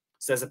failure.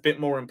 So there's a bit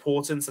more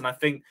importance. And I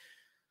think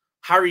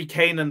Harry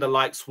Kane and the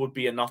likes would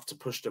be enough to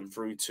push them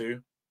through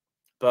too.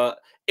 But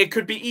it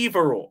could be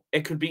either or.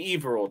 It could be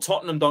either or.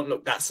 Tottenham don't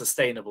look that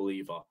sustainable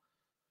either.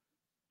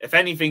 If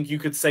anything, you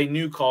could say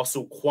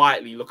Newcastle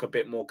quietly look a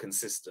bit more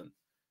consistent.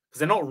 Because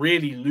they're not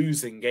really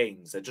losing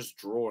games. They're just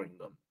drawing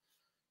them.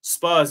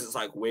 Spurs, it's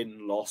like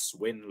win, loss,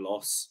 win,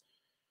 loss.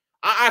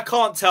 I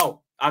can't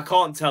tell. I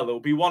can't tell. It'll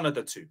be one of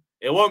the two.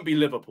 It won't be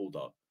Liverpool,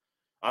 though.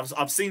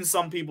 I've seen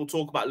some people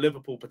talk about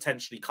Liverpool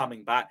potentially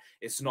coming back.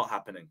 It's not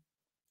happening.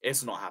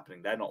 It's not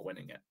happening. They're not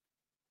winning it.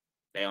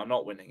 They are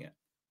not winning it.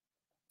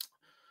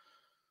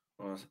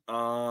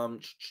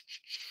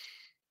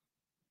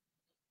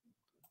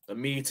 The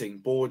meeting.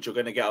 Bored, you're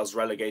going to get us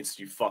relegated,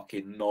 you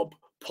fucking knob.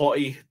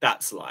 Potty,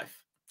 that's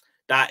life.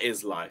 That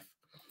is life.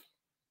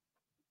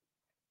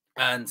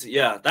 And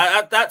yeah,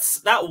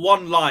 that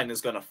one line is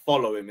going to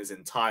follow him his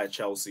entire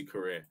Chelsea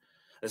career,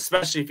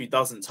 especially if he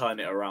doesn't turn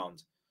it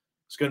around.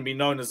 It's going to be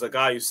known as the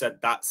guy who said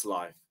that's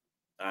life.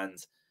 And,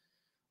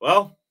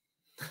 well,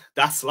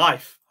 that's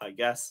life, I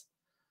guess.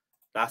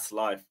 That's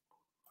life.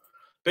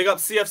 Big up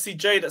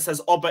CFCJ that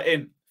says Oba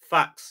in.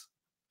 Facts.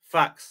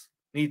 Facts.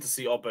 Need to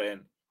see Oba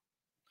in.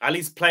 At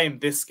least play him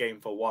this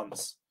game for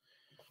once.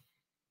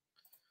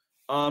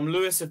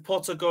 Lewis, if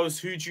Potter goes,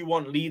 who do you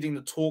want leading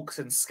the talks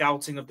and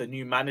scouting of the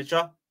new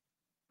manager?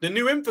 The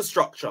new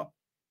infrastructure.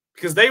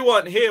 Because they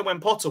weren't here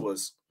when Potter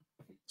was.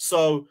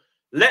 So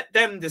let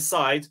them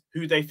decide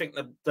who they think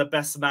the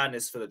best man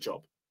is for the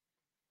job.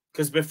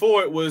 Because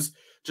before it was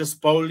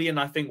just Bowley and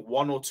I think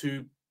 1 or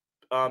 2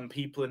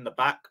 people in the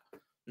back.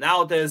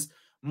 Now there's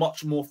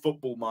much more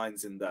football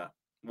minds in there.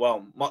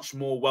 Well, much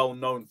more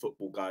well-known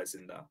football guys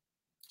in there.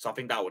 So I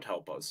think that would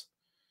help us.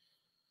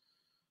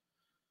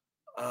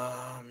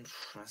 I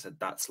said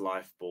that's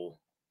life, ball.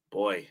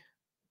 Boy.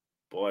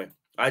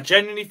 I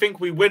genuinely think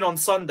we win on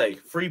Sunday.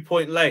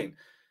 3-point lane.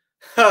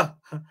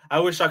 I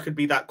wish I could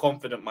be that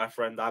confident, my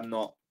friend. I'm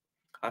not.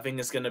 I think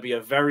it's going to be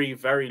a very,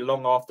 very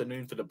long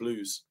afternoon for the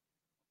Blues.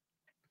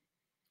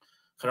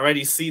 Can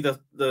already see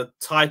the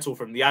title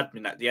from the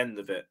admin at the end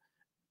of it.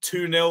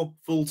 2-0,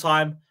 full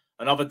time.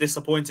 Another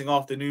disappointing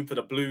afternoon for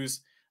the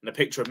Blues. And a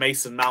picture of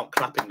Mason Mount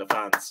clapping the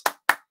fans.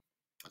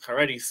 I can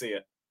already see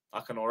it. I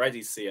can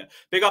already see it.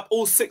 Big up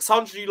all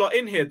 600 you lot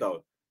in here,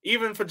 though.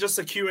 Even for just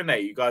a Q&A,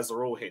 you guys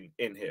are all in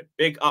here.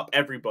 Big up,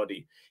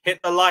 everybody. Hit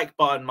the like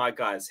button, my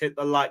guys. Hit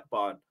the like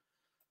button.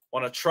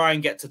 Want to try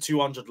and get to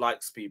 200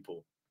 likes,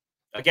 people.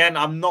 Again,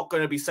 I'm not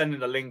going to be sending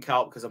the link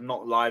out because I'm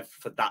not live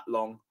for that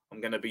long.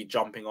 I'm going to be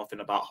jumping off in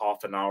about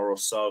half an hour or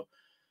so.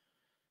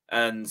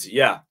 And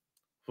yeah,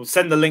 we'll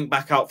send the link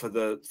back out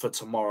for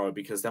tomorrow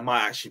because there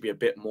might actually be a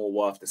bit more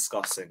worth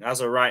discussing.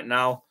 As of right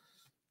now,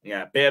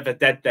 yeah, bit of a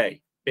dead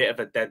day. Bit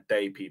of a dead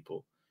day,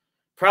 people.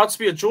 Proud to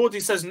be a Geordie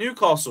says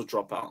Newcastle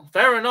drop out.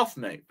 Fair enough,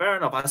 mate. Fair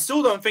enough. I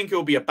still don't think it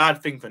will be a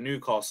bad thing for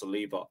Newcastle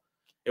either.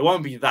 It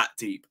won't be that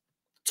deep.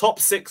 Top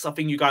 6, I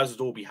think you guys would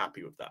all be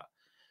happy with that.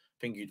 I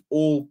think you'd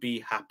all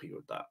be happy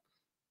with that.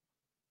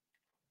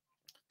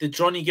 Did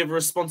Johnny give a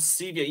response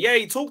to Savić? Yeah,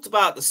 he talked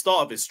about at the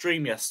start of his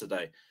stream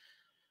yesterday.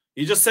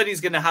 He just said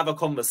he's going to have a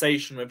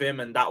conversation with him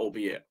and that will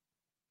be it.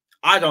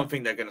 I don't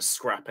think they're going to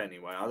scrap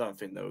anyway. I don't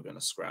think they were going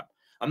to scrap.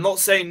 I'm not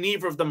saying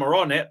neither of them are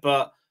on it,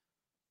 but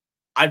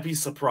I'd be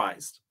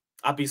surprised.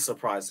 I'd be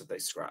surprised if they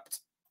scrapped.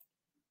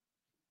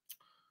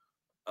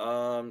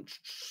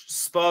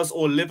 Spurs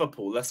or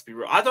Liverpool, let's be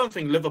real. I don't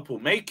think Liverpool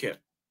make it.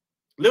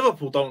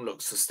 Liverpool don't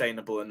look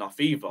sustainable enough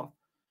either.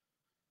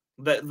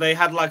 They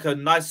had like a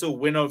nice little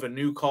win over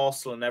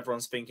Newcastle and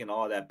everyone's thinking,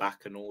 oh, they're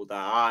back and all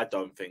that. I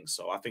don't think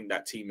so. I think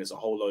that team is a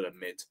whole load of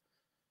mid.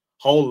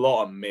 Whole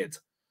lot of mid.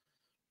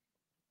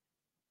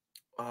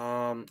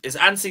 Is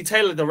Anthony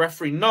Taylor the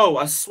referee? No,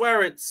 I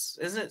swear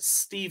isn't it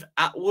Steve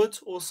Atwood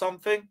or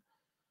something?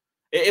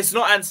 It's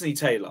not Anthony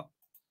Taylor.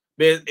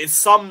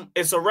 It's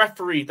a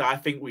referee that I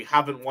think we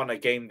haven't won a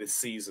game this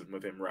season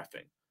with him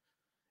reffing.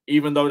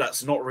 Even though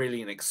that's not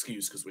really an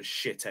excuse because we're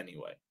shit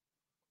anyway.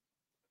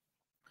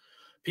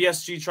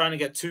 PSG trying to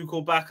get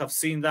Tuchel back. I've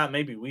seen that.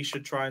 Maybe we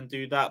should try and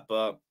do that,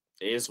 but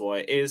It is what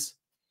it is.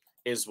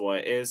 Is what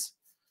it is.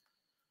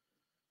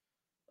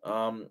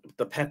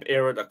 The Pep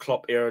era, the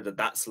Klopp era, the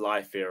That's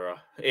Life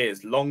era. It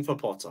is long for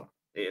Potter.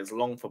 It is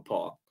long for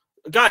Potter.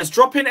 Guys,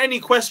 drop in any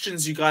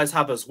questions you guys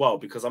have as well,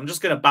 because I'm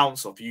just going to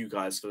bounce off you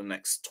guys for the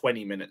next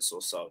 20 minutes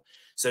or so.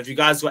 So if you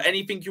guys got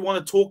anything you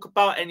want to talk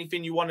about,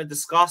 anything you want to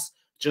discuss,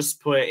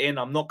 just put it in.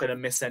 I'm not going to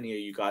miss any of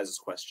you guys'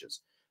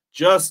 questions.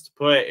 Just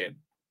put it in.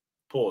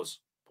 Pause.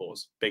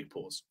 Pause. Big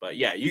pause. But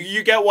yeah,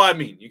 you get what I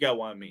mean. You get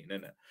what I mean,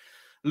 innit?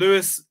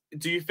 Lewis,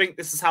 do you think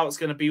this is how it's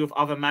going to be with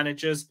other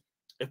managers?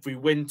 If we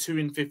win 2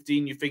 in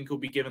 15, you think he'll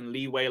be given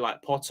leeway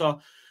like Potter?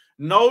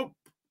 No,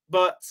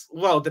 but,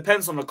 well,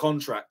 depends on the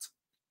contract.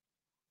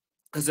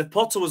 Because if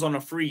Potter was on a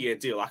 3-year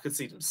deal, I could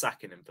see them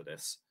sacking him for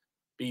this.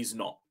 But he's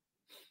not.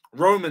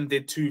 Roman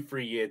did 2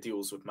 3-year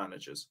deals with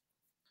managers.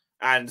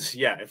 And,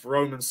 yeah, if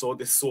Roman saw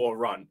this sort of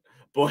run,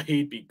 boy,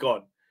 he'd be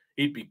gone.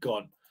 He'd be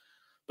gone.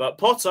 But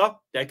Potter,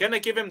 they're going to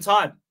give him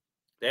time.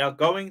 They are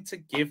going to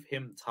give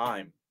him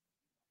time.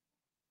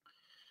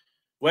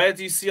 Where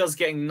do you see us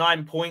getting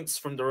 9 points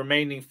from the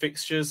remaining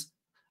fixtures?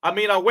 I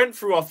mean, I went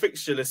through our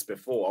fixture list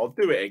before. I'll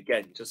do it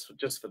again just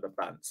for the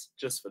fans.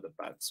 Just for the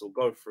fans. We'll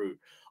go through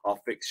our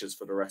fixtures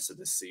for the rest of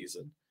this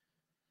season.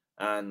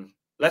 And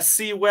let's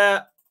see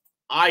where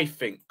I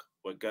think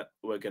we're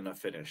going to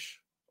finish,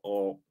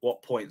 or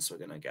what points we're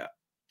going to get.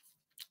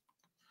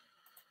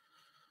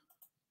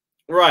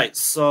 Right,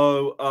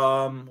 so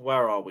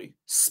where are we?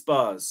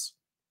 Spurs.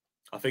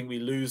 I think we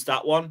lose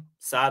that one,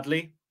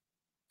 sadly.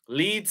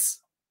 Leeds.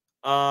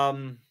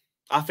 I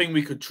think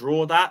we could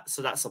draw that,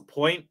 so that's a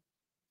point.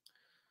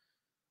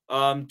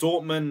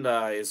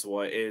 Dortmund is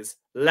what it is.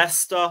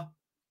 Leicester.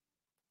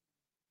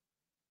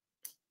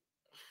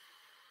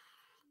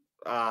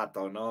 I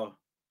don't know.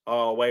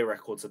 Our away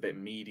record's a bit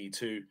meaty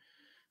too.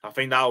 I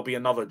think that'll be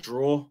another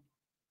draw.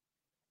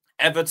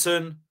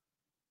 Everton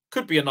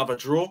could be another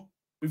draw.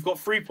 We've got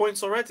 3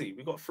 points already.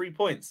 We've got 3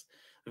 points.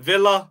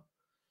 Villa.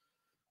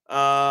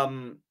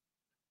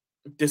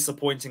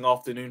 Disappointing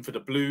afternoon for the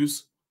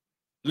Blues.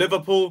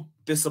 Liverpool,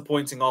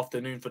 disappointing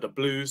afternoon for the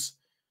Blues.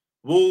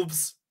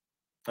 Wolves,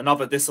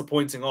 another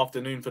disappointing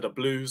afternoon for the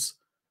Blues.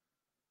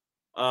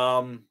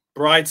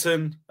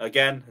 Brighton,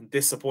 again,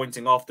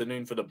 disappointing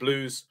afternoon for the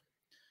Blues.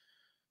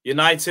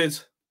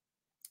 United,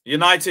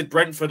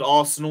 Brentford,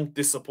 Arsenal,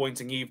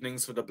 disappointing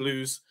evenings for the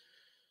Blues.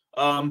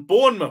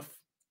 Bournemouth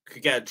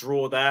could get a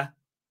draw there.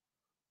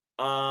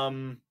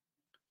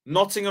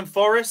 Nottingham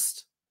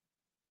Forest,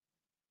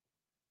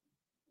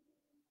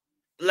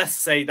 let's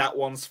say that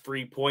one's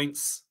 3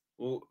 points.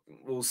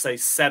 We'll say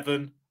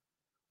 7.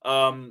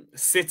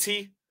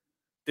 City,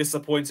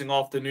 disappointing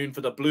afternoon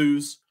for the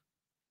Blues.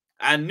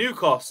 And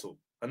Newcastle,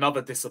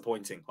 another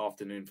disappointing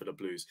afternoon for the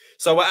Blues.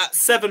 So we're at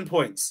 7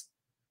 points.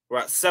 We're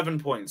at 7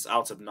 points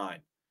out of 9.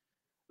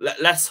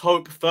 Let's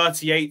hope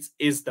 38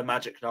 is the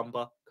magic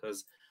number,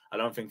 because I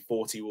don't think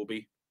 40 will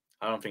be.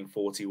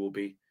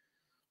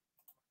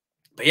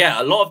 But yeah,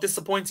 a lot of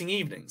disappointing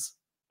evenings.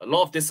 A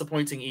lot of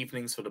disappointing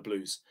evenings for the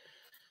Blues.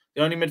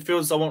 The only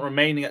midfielders I want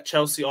remaining at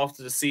Chelsea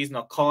after the season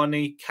are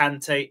Carney,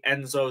 Kante,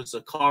 Enzo,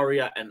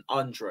 Zakaria, and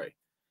Andre.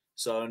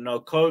 So no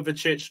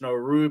Kovacic, no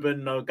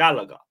Ruben, no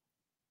Gallagher.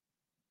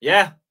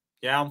 Yeah,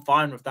 I'm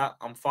fine with that.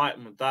 I'm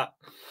fighting with that.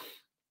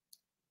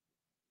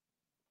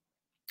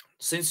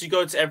 Since you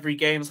go to every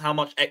games, how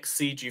much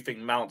XC do you think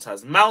Mount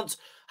has? Mount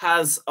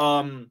has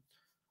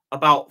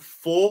about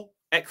 4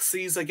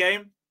 XCs a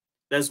game.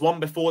 There's one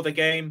before the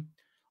game.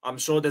 I'm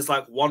sure there's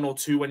like 1 or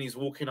 2 when he's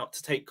walking up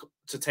to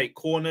take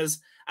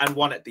corners, and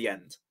 1 at the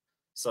end.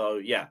 So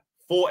yeah,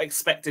 4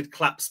 expected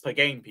claps per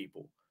game,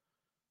 people.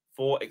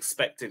 4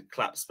 expected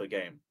claps per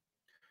game.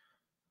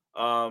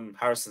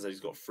 Harrison said he's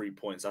got 3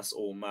 points. That's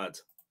all mad.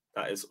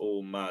 That is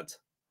all mad.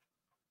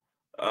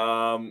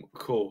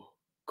 Cool.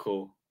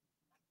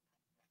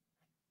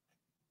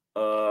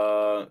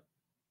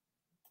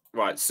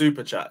 Right,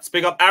 super chats.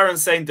 Big up Aaron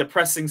saying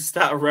depressing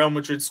stat. Real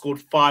Madrid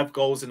scored 5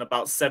 goals in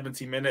about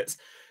 70 minutes.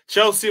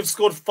 Chelsea have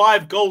scored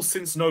 5 goals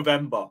since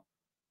November.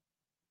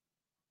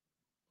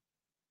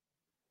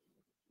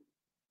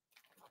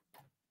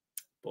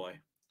 Boy.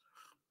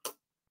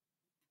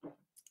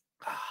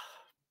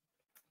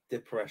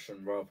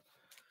 Depression, bro.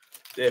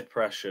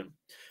 Depression.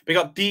 Big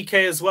up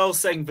DK as well,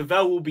 saying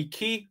Vivell will be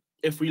key.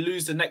 If we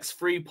lose the next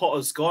 3,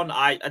 Potter's gone.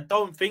 I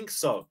don't think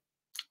so.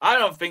 I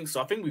don't think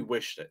so. I think we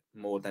wished it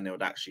more than it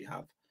would actually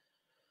have.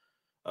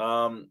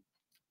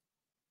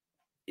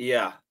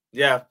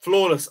 Yeah,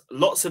 flawless.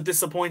 Lots of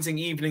disappointing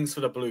evenings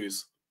for the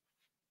Blues.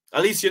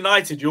 At least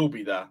United, you'll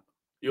be there.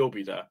 You'll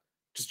be there.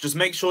 Just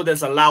make sure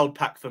there's a loud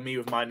pack for me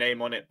with my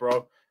name on it,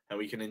 bro, and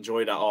we can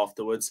enjoy that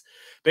afterwards.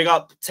 Big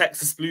up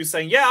Texas Blues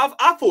saying, yeah,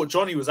 I thought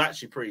Johnny was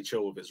actually pretty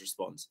chill with his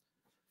response.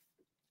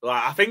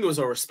 Like, I think it was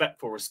a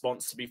respectful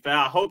response, to be fair.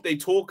 I hope they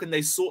talk and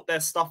they sort their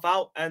stuff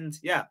out, and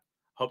yeah,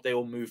 hope they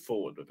all move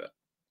forward with it.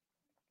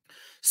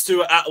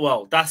 Stuart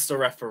Atwell, that's the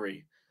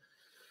referee.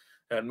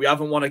 And we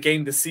haven't won a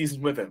game this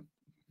season with him.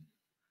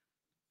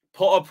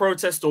 Potter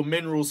protest or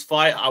Minerals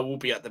fight? I will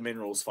be at the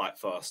Minerals fight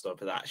first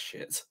over that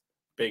shit.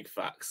 Big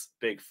facts.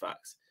 Big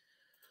facts.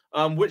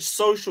 Which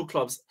social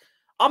clubs?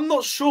 I'm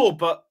not sure,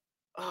 but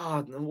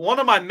one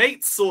of my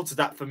mates sorted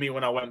that for me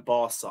when I went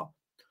Barca.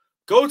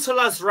 Go to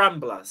Las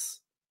Ramblas.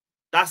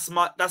 That's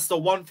the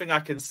one thing I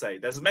can say.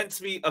 There's meant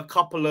to be a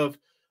couple of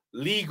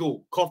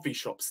legal coffee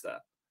shops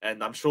there,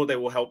 and I'm sure they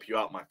will help you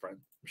out, my friend.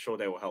 I'm sure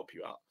they will help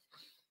you out.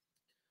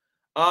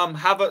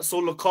 Havertz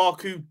or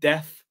Lukaku?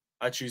 Death.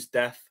 I choose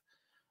death.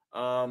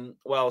 What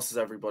else is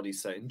everybody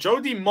saying?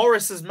 Jody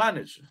Morris as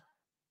manager.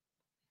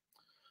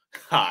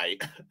 Hi.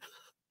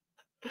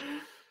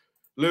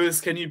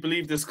 Lewis, can you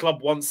believe this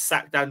club once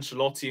sacked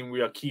Ancelotti and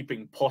we are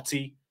keeping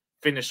Potty?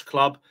 Finnish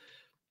club.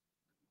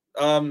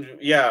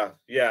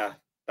 Yeah.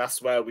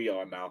 That's where we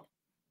are now.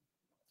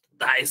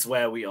 That is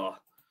where we are.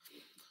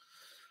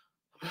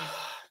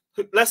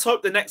 Let's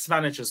hope the next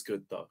manager's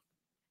good, though.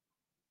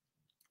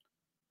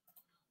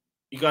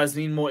 You guys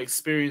need more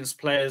experienced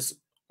players,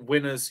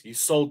 winners. You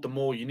sold them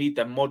all. You need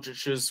them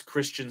Modric's,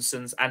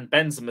 Christensen's, and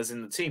Benzema's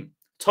in the team.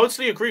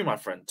 Totally agree, my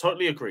friend.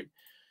 Totally agree.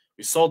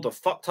 We sold a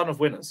fuck ton of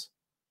winners.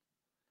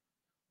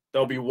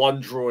 There'll be one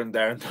draw in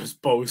there, and those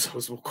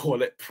bozos will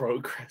call it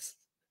progress.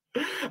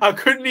 I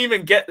couldn't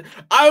even get...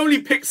 I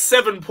only picked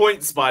 7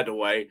 points, by the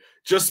way,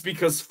 just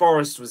because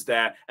Forest was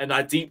there, and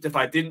I deeped if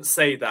I didn't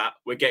say that,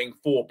 we're getting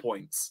 4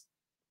 points.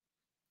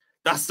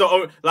 That's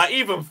the... Like,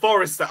 even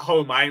Forest at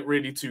home, I ain't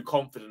really too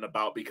confident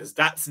about, because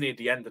that's near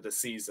the end of the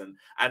season,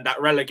 and that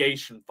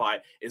relegation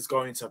fight is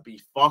going to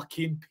be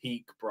fucking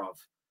peak, bruv.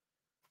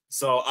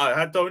 So,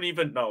 I don't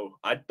even know.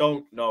 I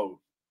don't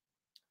know.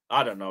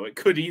 I don't know. It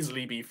could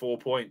easily be 4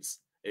 points.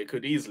 It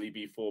could easily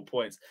be 4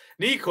 points.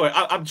 Nico,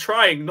 I'm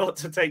trying not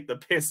to take the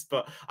piss,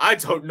 but I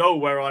don't know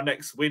where our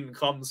next win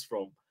comes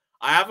from.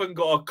 I haven't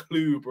got a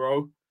clue,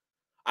 bro.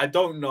 I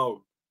don't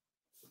know.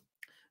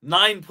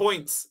 9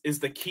 points is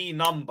the key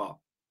number.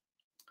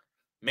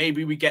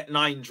 Maybe we get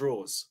 9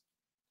 draws.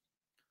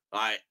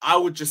 I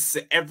would just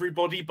sit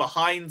everybody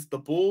behind the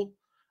ball.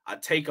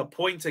 I'd take a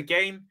point a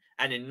game,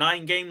 and in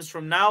 9 games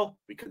from now,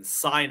 we can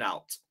sign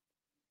out.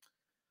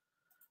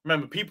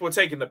 Remember, people were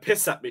taking the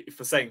piss at me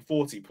for saying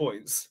 40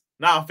 points.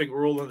 Now I think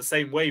we're all on the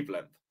same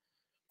wavelength.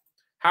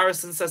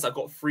 Harrison says I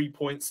got 3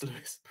 points,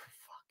 Lewis.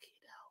 Fucking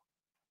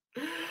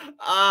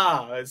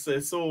hell.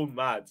 It's all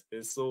mad.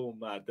 It's all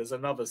mad. There's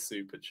another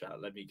super chat.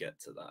 Let me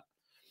get to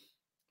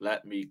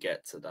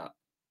that.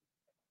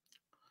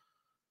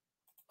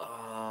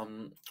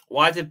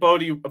 Why did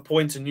Bowley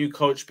appoint a new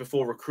coach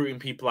before recruiting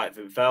people like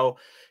Vivel?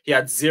 He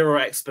had zero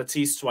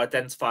expertise to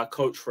identify a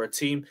coach for a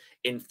team.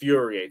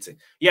 Infuriating.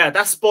 Yeah,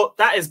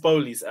 that is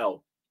Bowley's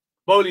L.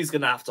 Bowley's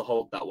gonna have to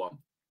hold that one.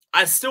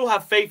 I still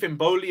have faith in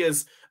Bowley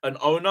as an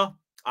owner.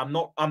 I'm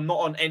not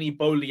on any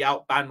Bowley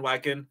out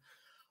bandwagon.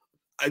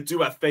 I do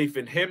have faith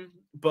in him,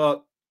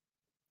 but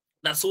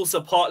that's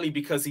also partly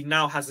because he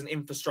now has an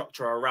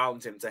infrastructure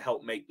around him to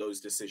help make those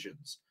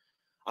decisions.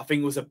 I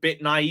think it was a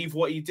bit naive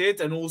what he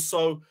did, and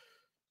also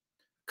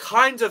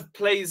kind of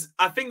plays...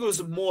 I think it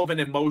was more of an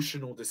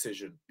emotional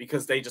decision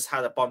because they just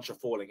had a bunch of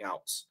falling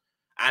outs.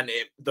 And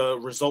the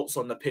results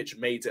on the pitch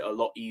made it a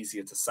lot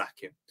easier to sack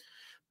him.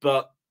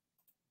 But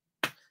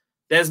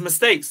there's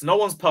mistakes. No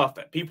one's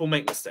perfect. People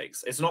make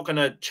mistakes. It's not going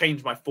to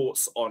change my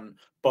thoughts on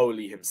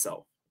Bowley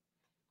himself.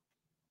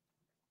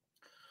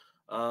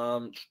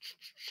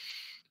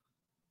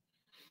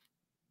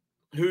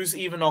 Who's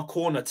even our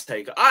corner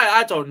taker?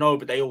 I don't know,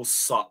 but they all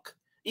suck.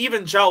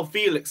 Even João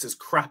Felix is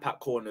crap at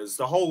corners.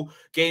 The whole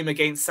game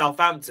against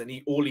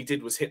Southampton, all he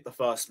did was hit the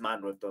first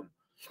man with them.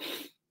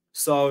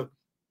 So,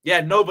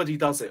 yeah, nobody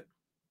does it.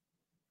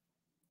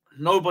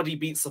 Nobody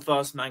beats the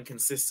first man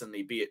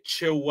consistently, be it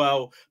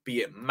Chilwell,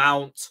 be it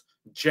Mount,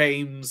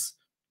 James,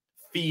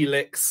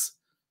 Felix.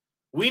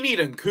 We need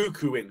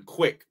Nkunku in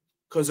quick,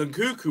 because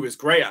Nkunku is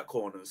great at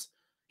corners.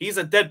 He's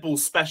a dead ball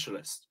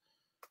specialist.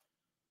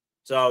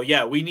 So,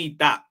 yeah, we need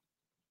that.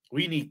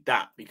 We need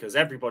that because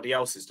everybody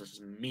else is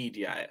just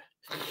media.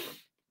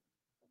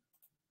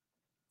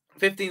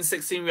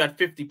 15-16, we had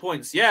 50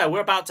 points. Yeah,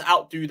 we're about to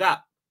outdo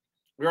that.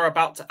 We're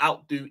about to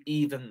outdo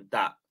even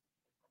that.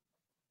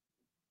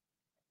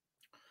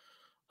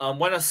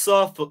 When a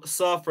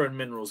Surfer and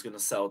Mineral's going to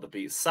sell the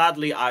beats?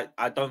 Sadly, I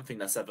don't think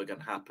that's ever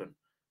going to happen.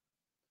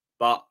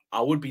 But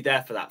I would be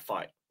there for that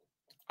fight.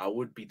 I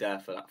would be there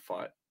for that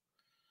fight.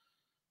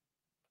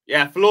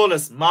 Yeah,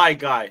 Flawless, my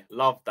guy.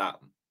 Love that.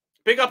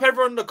 Big up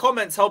everyone in the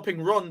comments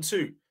helping Ron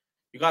too.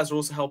 You guys are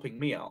also helping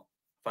me out.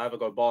 If I ever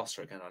go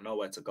Barca again, I know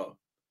where to go.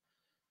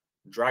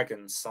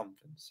 Dragon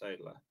something. Say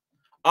that.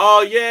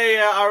 Oh,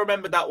 yeah, I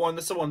remember that one.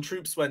 That's the one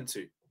Troops went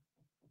to.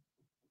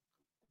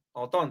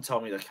 Oh, don't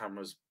tell me the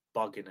camera's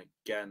bugging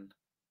again.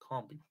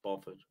 Can't be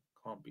bothered.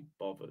 Can't be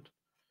bothered.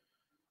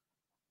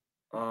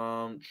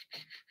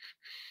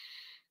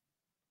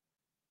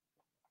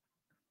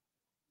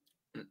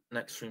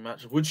 Next 3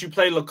 matches. Would you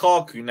play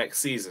Lukaku next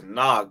season?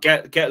 Nah,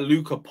 get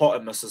Luka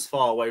Potamus as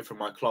far away from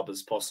my club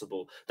as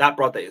possible. That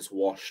brother is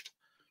washed.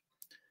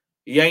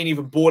 He ain't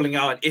even balling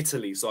out in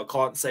Italy, so I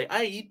can't say,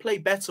 hey, he'd play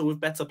better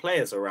with better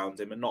players around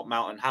him and not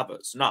Mount and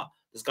Havertz. Nah,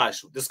 this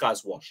guy's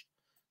washed.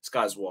 This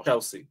guy's washed.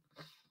 Chelsea.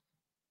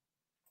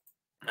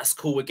 That's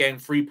cool. We're getting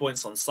 3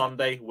 points on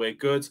Sunday. We're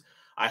good.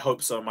 I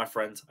hope so, my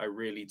friend. I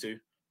really do.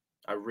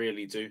 I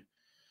really do.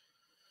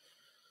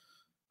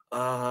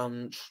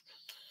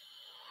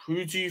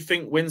 Who do you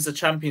think wins the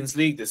Champions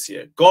League this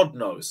year? God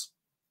knows.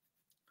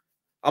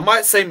 I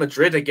might say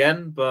Madrid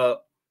again,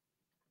 but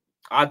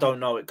I don't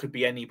know. It could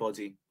be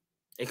anybody.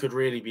 It could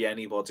really be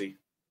anybody.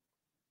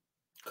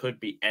 Could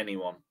be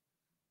anyone.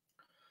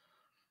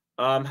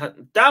 Damn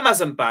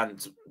hasn't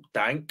banned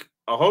Dank.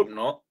 I hope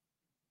not.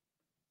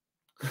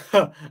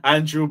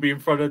 Andrew will be in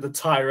front of the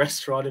Thai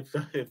restaurant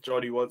if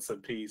Johnny wants a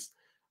piece.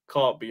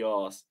 Can't be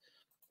arsed.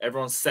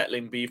 Everyone's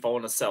settling beef. I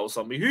want to settle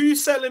something. Who you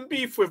settling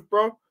beef with,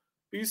 bro?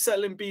 Who you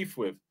settling beef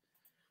with?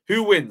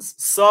 Who wins,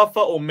 Surfer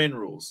or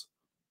Minerals?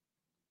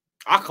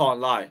 I can't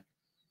lie.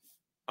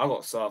 I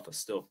got Surfer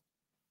still.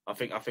 I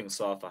think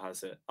Surfer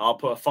has it. I'll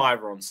put a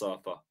 $5 on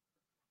Surfer.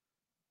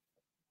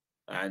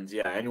 And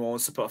yeah, anyone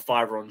wants to put a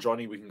 $5 on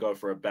Johnny, we can go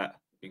for a bet.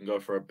 We can go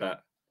for a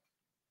bet.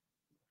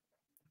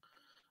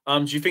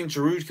 Do you think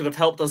Giroud could have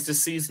helped us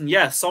this season?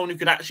 Yeah, someone who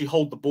could actually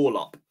hold the ball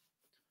up.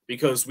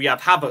 Because we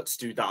have Havertz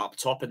do that up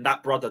top, and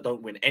that brother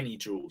don't win any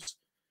duels.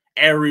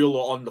 Aerial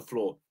or on the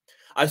floor.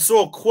 I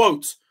saw a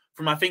quote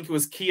from, I think it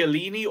was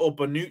Chiellini or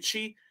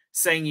Bonucci,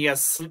 saying he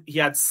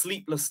had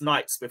sleepless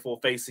nights before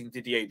facing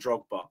Didier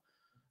Drogba.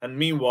 And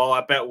meanwhile,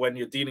 I bet when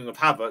you're dealing with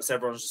Havertz,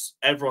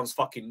 everyone's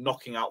fucking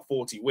knocking out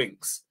 40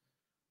 winks.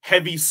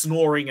 Heavy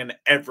snoring and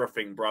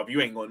everything, bruv.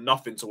 You ain't got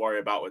nothing to worry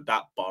about with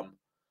that bum.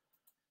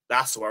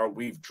 That's where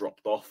we've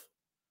dropped off.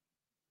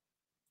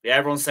 Yeah,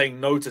 everyone's saying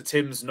no to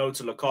Tim's, no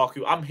to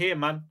Lukaku. I'm here,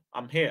 man.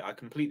 I'm here. I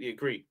completely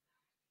agree.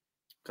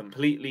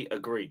 Completely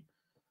agree.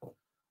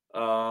 2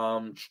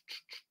 out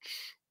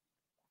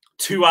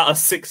of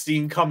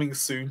 16 coming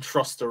soon.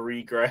 Trust a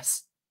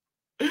regress.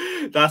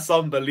 That's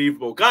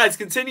unbelievable. Guys,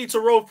 continue to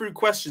roll through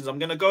questions. I'm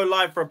going to go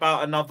live for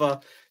about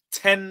another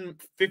 10,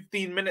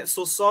 15 minutes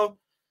or so.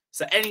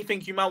 So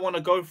anything you might want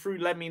to go through,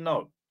 let me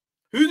know.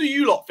 Who do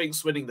you lot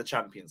think's winning the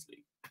Champions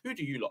League? Who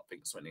do you lot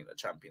think's winning the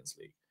Champions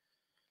League?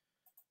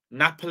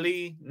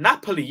 Napoli.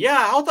 Napoli,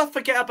 yeah. How'd I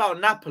forget about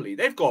Napoli?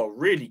 They've got a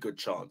really good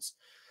chance.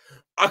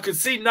 I could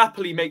see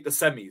Napoli make the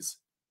semis.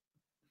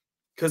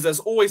 Because there's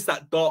always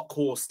that dark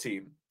horse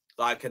team,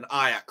 like an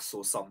Ajax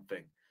or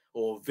something,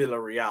 or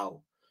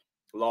Villarreal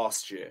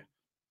last year.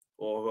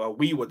 Or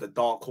we were the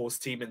dark horse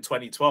team in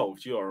 2012.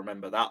 Do you all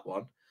remember that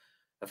one?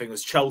 I think it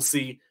was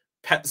Chelsea,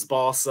 Pep's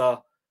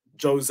Barca,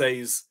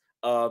 Jose's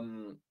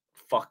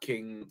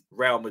fucking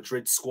Real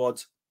Madrid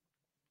squad,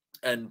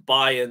 and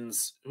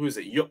Bayern's, who is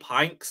it, Jupp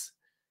Heynckes?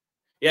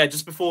 Yeah,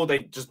 just before they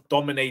just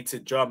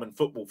dominated German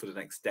football for the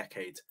next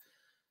decade.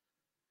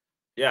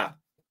 Yeah,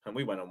 and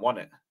we went and won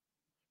it.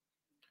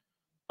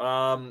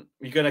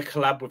 You're going to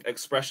collab with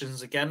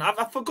Expressions again?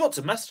 I forgot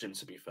to message him,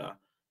 to be fair.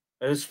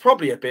 It's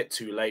probably a bit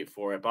too late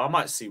for it, but I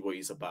might see what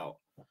he's about.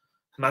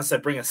 Man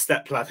said, bring a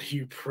stepladder,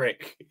 you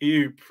prick.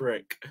 You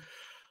prick.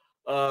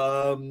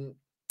 What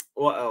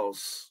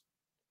else?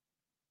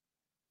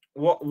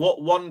 What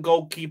one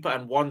goalkeeper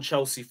and one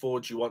Chelsea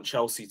forward do you want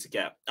Chelsea to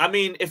get? I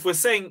mean, if we're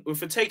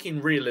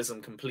taking realism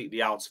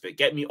completely out of it,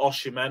 get me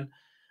Osimhen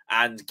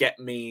and get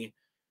me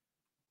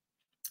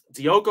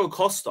Diogo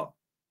Costa.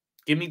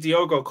 Give me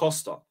Diogo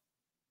Costa.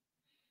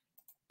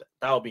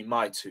 That'll be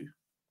my two.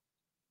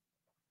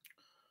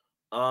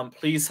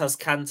 Please, has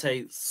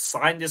Kante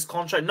signed his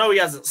contract? No, he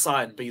hasn't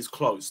signed, but he's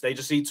close. They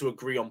just need to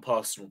agree on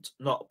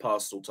not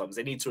personal terms.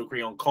 They need to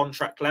agree on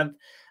contract length,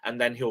 and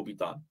then he'll be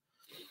done.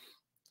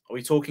 Are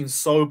we talking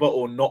sober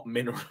or not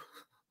mineral?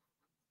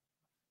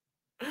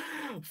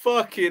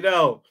 Fucking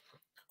hell.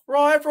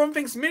 Right, everyone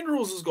thinks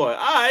Minerals has got it.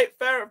 All right,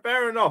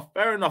 fair enough.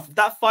 Fair enough. If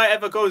that fight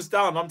ever goes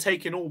down, I'm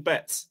taking all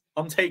bets.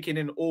 I'm taking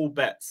in all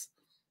bets.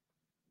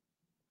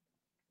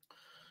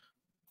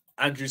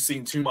 Andrew's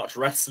seen too much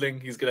wrestling.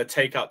 He's going to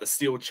take out the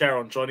steel chair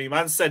on Johnny.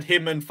 Man said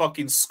him and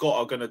fucking Scott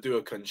are going to do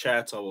a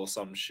concerto or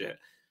some shit.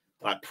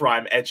 Like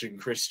Prime Edge and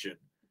Christian.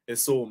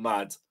 It's all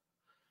mad.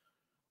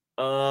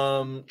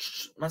 Man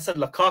said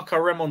Lukaku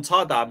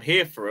remontada. I'm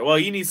here for it. Well,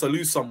 he needs to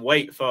lose some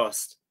weight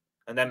first.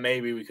 And then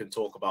maybe we can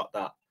talk about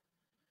that.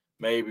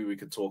 Maybe we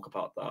could talk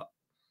about that.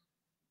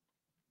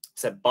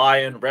 Said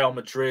Bayern, Real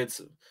Madrid.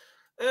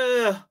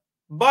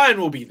 Bayern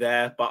will be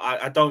there, but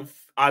I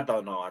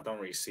don't know. I don't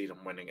really see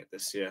them winning it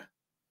this year.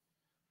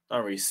 I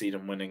don't really see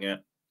them winning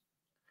it.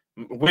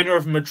 Winner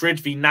of Madrid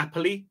v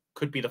Napoli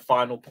could be the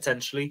final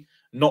potentially.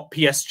 Not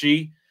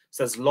PSG,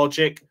 says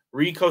Logic.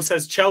 Rico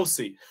says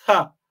Chelsea.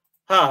 Ha!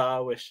 Ha!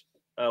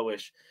 I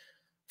wish.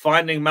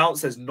 Finding Mount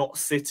says not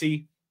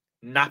City.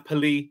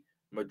 Napoli.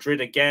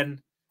 Madrid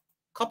again.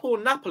 Couple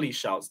of Napoli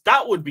shouts.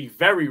 That would be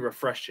very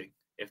refreshing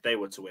if they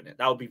were to win it.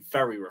 That would be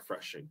very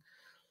refreshing.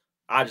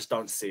 I just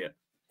don't see it.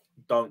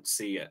 Don't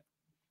see it.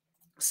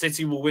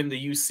 City will win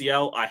the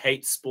UCL. I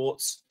hate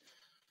sports.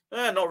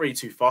 Not really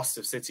too fast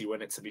if City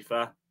win it, to be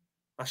fair.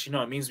 Actually,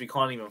 no, it means we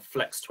can't even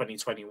flex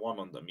 2021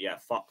 on them. Yeah,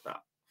 fuck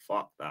that.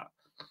 Fuck that.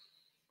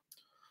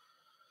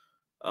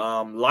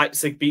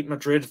 Leipzig beat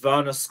Madrid.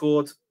 Werner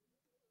scored.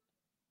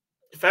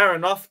 Fair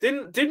enough.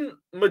 Didn't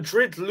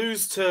Madrid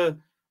lose to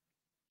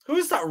Who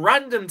is that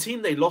random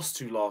team they lost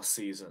to last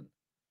season?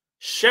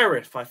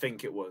 Sheriff, I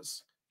think it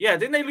was. Yeah,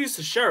 didn't they lose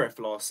to Sheriff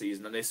last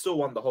season and they still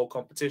won the whole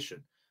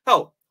competition?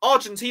 Hell,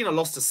 Argentina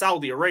lost to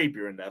Saudi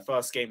Arabia in their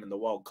first game in the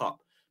World Cup.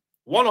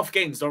 One-off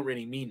games don't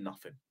really mean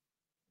nothing.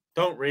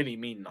 Don't really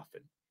mean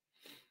nothing.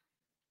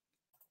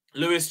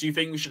 Lewis, do you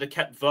think we should have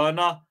kept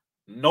Werner?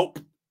 Nope.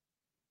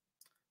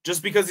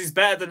 Just because he's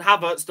better than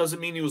Havertz doesn't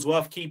mean he was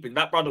worth keeping.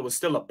 That brother was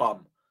still a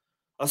bum.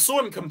 I saw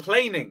him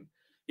complaining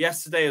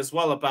yesterday as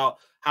well about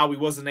how he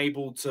wasn't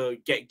able to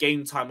get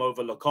game time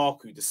over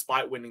Lukaku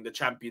despite winning the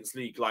Champions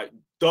League. Like,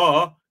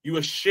 duh, you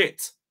were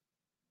shit.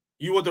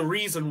 You were the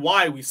reason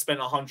why we spent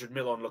 100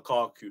 mil on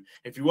Lukaku.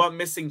 If you weren't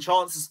missing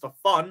chances for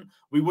fun,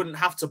 we wouldn't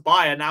have to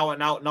buy an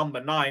out-and-out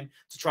number 9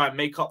 to try and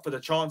make up for the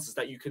chances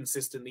that you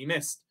consistently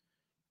missed.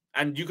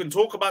 And you can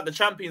talk about the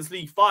Champions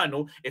League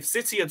final. If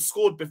City had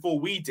scored before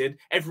we did,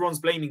 everyone's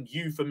blaming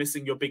you for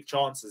missing your big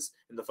chances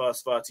in the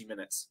first 30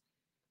 minutes.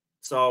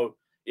 So,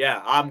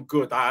 yeah, I'm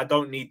good. I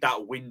don't need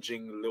that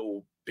whinging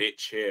little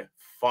bitch here.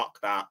 Fuck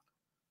that.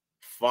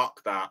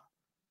 Fuck that.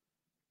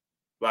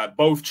 Like,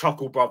 both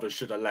Chuckle brothers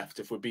should have left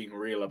if we're being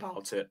real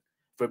about it.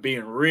 If we're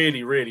being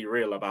really, really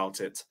real about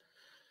it.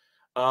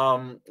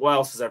 What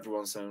else is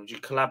everyone saying? Would you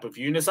collab with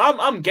Eunice?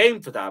 I'm game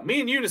for that.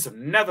 Me and Eunice have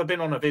never been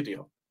on a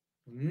video.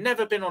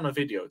 Never been on a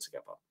video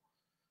together.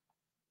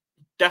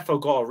 Defo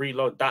got to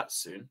reload that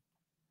soon.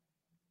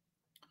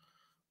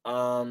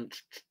 Well,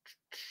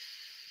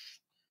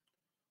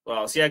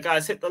 so yeah,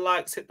 guys, hit the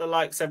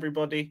likes,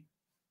 everybody.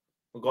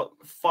 We've got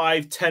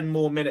 5-10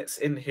 more minutes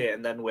in here,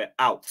 and then we're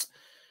out.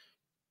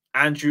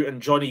 Andrew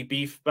and Johnny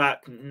Beef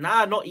back.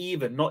 Nah, not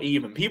even.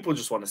 People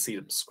just want to see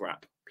them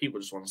scrap.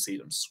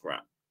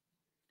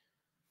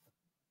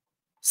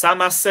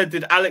 Samas said,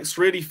 did Alex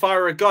really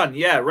fire a gun?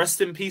 Yeah,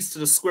 rest in peace to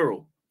the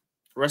squirrel.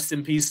 Rest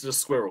in peace to the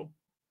squirrel.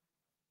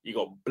 You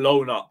got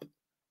blown up.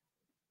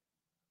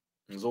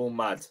 It was all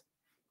mad.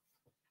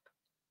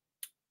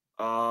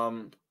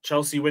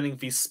 Chelsea winning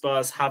v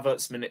Spurs.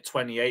 Havertz, minute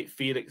 28.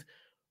 Felix.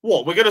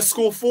 What? We're going to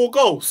score 4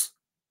 goals?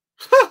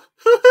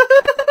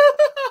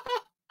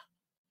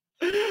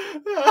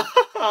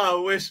 I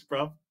wish,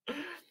 bro.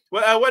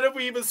 When have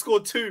we even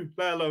scored 2,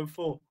 let alone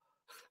 4?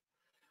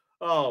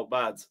 Oh,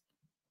 bad.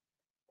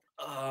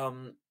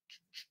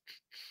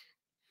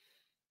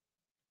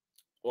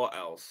 What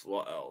else?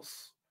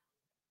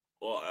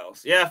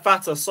 Yeah,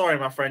 Fata, sorry,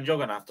 my friend. You're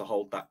going to have to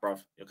hold that,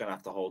 bruv. You're going to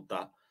have to hold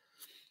that.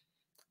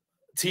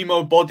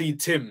 Timo bodied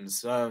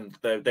Tims.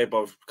 They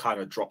both kind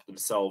of dropped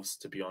themselves,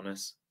 to be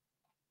honest.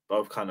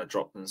 Both kind of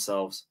dropped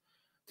themselves.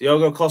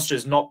 Diogo Costa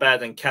is not better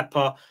than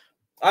Kepa.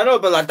 I know,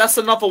 but like that's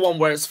another one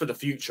where it's for the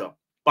future.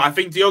 But I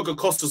think Diogo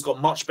Costa's got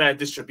much better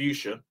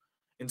distribution.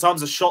 In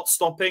terms of shot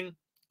stopping,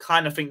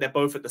 kind of think they're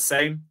both at the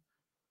same.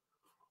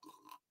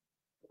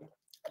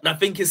 And I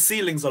think his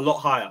ceiling's a lot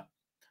higher.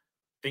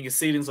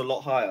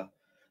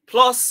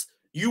 Plus,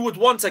 you would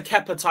want a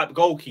Kepa-type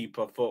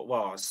goalkeeper for,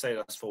 well, I say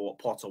that's for what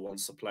Potter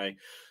wants to play.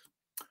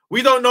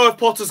 We don't know if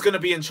Potter's going to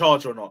be in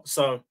charge or not.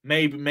 So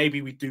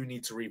maybe we do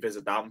need to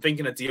revisit that. I'm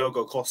thinking of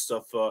Diogo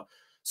Costa for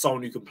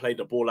someone who can play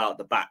the ball out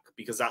the back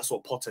because that's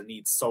what Potter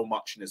needs so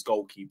much in his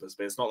goalkeepers.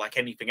 But it's not like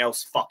anything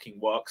else fucking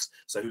works.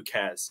 So who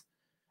cares?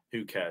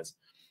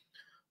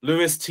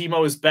 Lewis,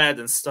 Timo is better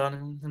than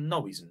Sterling.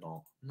 No, he's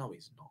not.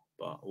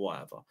 But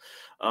whatever.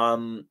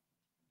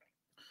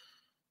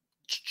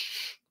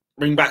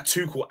 Bring back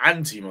Tuchel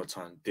and Timo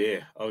time.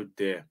 Dear. Oh,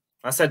 dear.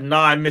 I said,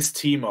 nah, I miss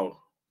Timo.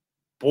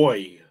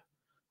 Boy,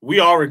 we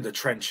are in the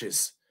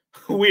trenches.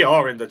 We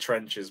are in the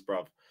trenches,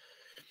 bruv.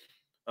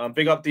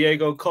 Big up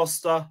Diego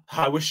Costa.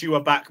 I wish you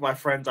were back, my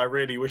friend. I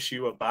really wish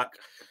you were back.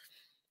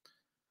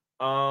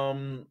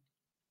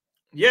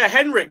 Yeah,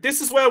 Henrik,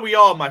 this is where we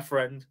are, my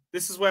friend.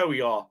 This is where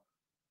we are.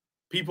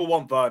 People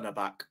want Werner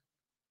back.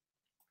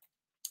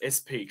 It's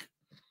peak.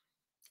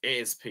 It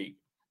is peak.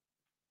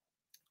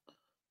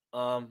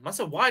 I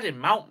said, why did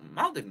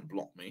Mount didn't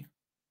block me?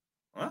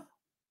 Huh?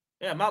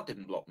 Yeah, Mount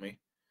didn't block me.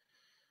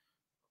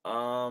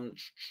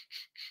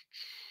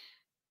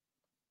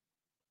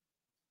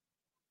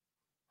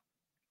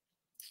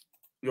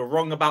 You're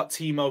wrong about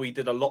Timo. He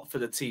did a lot for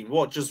the team.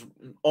 What, just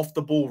off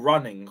the ball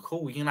running?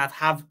 Cool, you can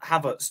have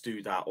Havertz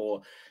do that,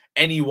 or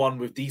anyone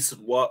with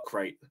decent work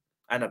rate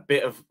and a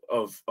bit of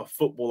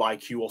football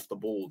IQ off the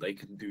ball. They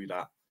can do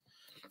that.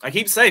 I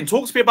keep saying,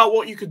 talk to me about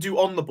what you could do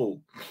on the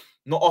ball,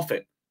 not off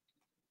it.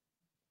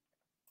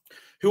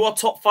 Who are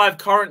top 5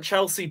 current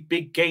Chelsea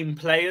big game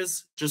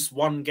players? Just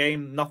one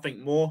game,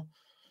 nothing more.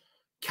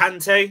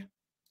 Kante,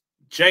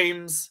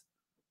 James,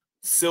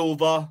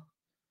 Silva.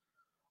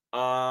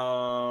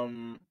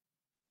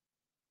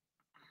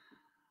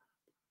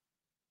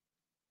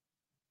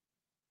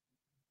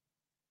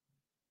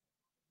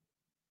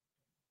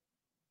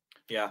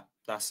 Yeah,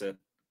 that's it.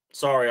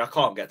 Sorry, I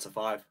can't get to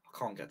 5.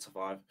 Cannot get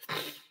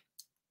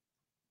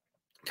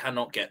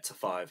to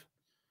 5.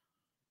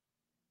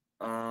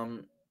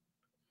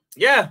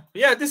 Yeah,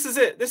 this is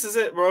it. This is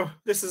it, bro.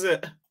 This is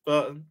it.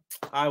 But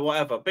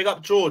whatever. Big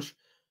up George.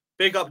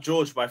 Big up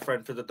George, my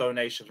friend, for the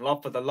donation.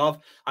 Love for the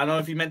love. I know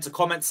if you meant to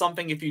comment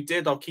something. If you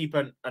did, I'll keep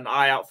an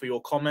eye out for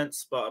your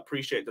comments. But I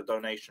appreciate the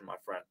donation, my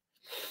friend.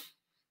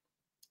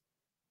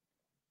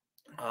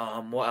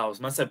 What else?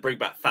 Man said bring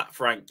back Fat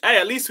Frank. Hey,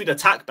 at least we'd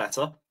attack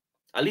better.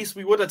 At least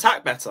we would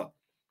attack better.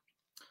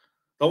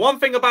 The one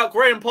thing about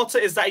Graham Potter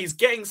is that he's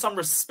getting some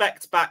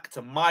respect back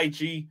to my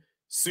G,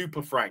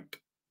 Super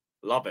Frank.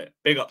 Love it.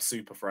 Big up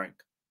Super Frank.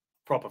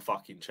 Proper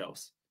fucking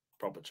Chelsea.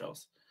 Proper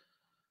Chelsea.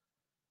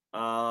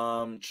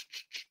 I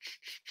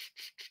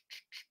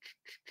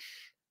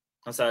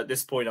said at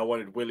this point I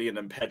wanted Willian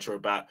and Pedro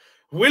back.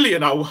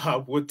 Willian I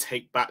would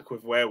take back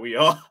with where we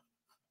are.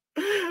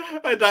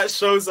 And that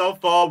shows how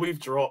far we've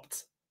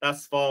dropped.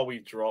 That's far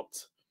we've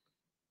dropped.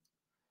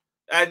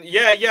 And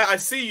yeah, I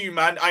see you,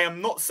 man. I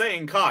am not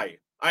saying Kai.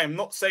 I am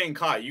not saying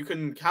Kai. You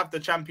can have the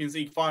Champions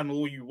League final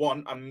all you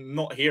want. I'm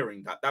not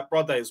hearing that. That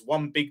brother is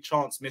one big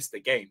chance missed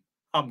the game.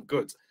 I'm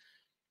good.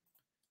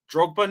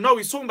 Drogba? No,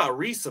 he's talking about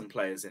recent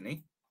players, isn't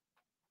he?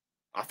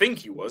 I think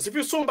he was. If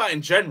you're talking about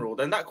in general,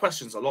 then that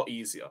question's a lot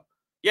easier.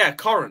 Yeah,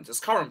 current. It's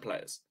current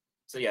players.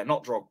 So yeah,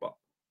 not Drogba.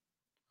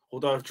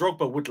 Although if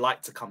Drogba would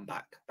like to come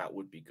back, that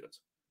would be good.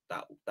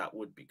 That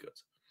would be good.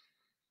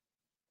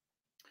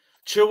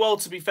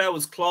 Chilwell, to be fair,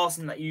 was class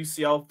in that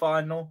UCL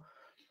final.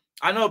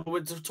 I know, but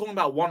we're talking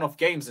about one-off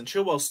games, and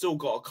Chilwell's still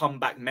got to come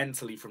back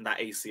mentally from that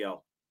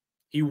ACL.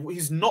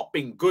 He's not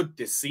been good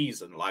this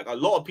season. Like, a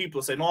lot of people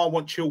are saying, oh, I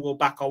want Chilwell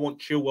back. I want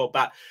Chilwell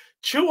back.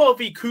 Chilwell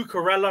v.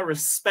 Cucurella,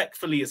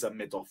 respectfully, is a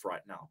mid-off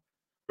right now.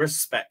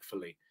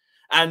 Respectfully.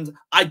 And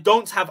I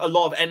don't have a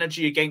lot of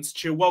energy against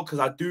Chilwell because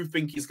I do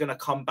think he's going to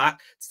come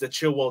back to the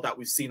Chilwell that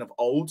we've seen of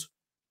old.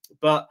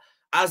 But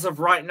as of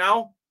right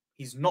now,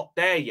 he's not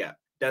there yet.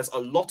 There's a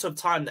lot of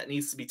time that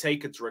needs to be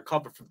taken to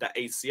recover from that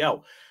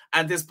ACL.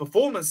 And his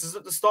performances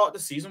at the start of the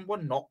season were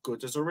not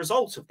good as a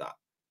result of that.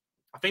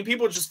 I think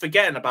people are just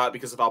forgetting about it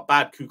because of how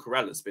bad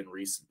Cucurella's been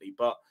recently.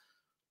 But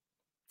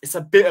it's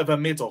a bit of a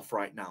mid-off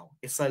right now.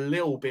 It's a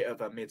little bit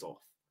of a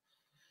mid-off.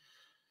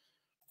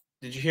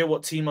 Did you hear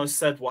what Timo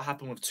said? What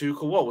happened with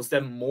Tuchel? What was there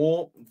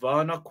more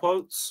Werner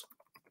quotes?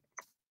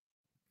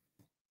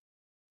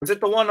 Was it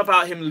the one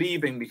about him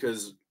leaving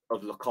because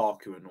of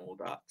Lukaku and all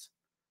that?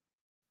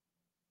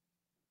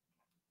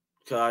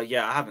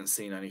 Yeah, I haven't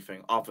seen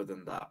anything other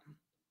than that.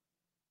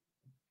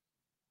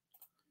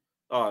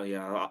 Oh,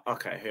 yeah.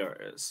 Okay, here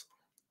it is.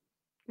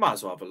 Might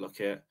as well have a look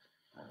here.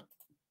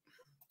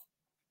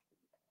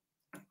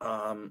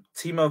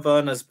 Timo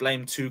Werner's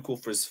blamed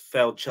Tuchel for his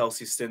failed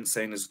Chelsea stint,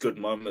 saying his good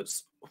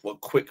moments were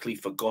quickly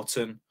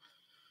forgotten.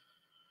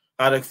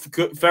 I had a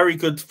very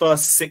good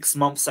first 6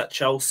 months at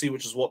Chelsea,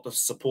 which is what the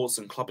supporters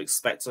and club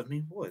expect of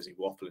me. What is he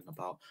waffling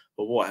about?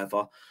 But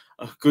whatever.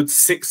 A good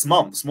 6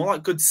 months, more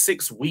like good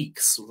 6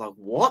 weeks. Like,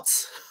 what?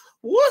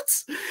 What?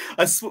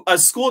 I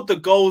scored the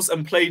goals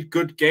and played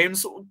good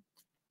games.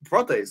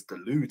 Brother is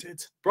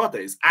deluded.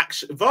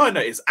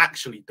 Werner is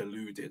actually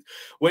deluded.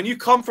 When you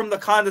come from the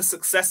kind of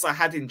success I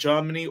had in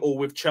Germany or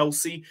with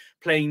Chelsea,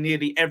 playing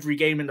nearly every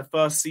game in the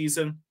first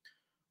season,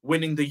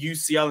 winning the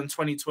UCL in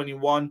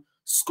 2021,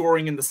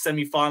 scoring in the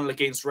semi-final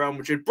against Real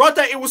Madrid.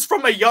 Brother, it was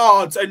from a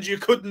yard and you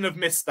couldn't have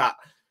missed that.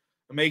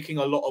 Making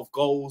a lot of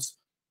goals.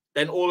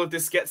 Then all of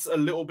this gets a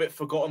little bit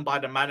forgotten by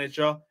the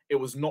manager. It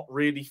was not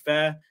really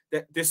fair.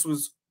 This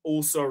was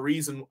also a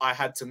reason I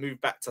had to move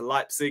back to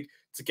Leipzig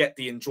to get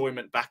the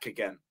enjoyment back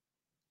again.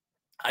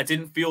 I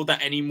didn't feel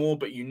that anymore,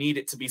 but you need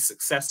it to be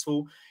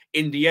successful.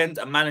 In the end,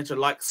 a manager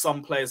likes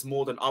some players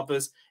more than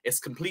others. It's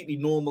completely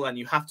normal and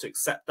you have to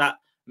accept that.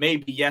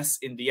 Maybe, yes,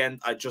 in the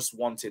end, I just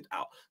wanted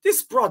out.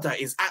 This brother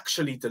is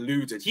actually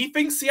deluded. He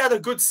thinks he had a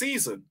good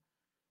season.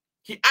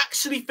 He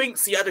actually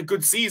thinks he had a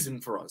good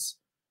season for us.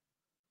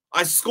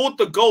 I scored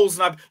the goals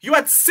and you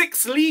had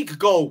 6 league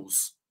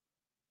goals.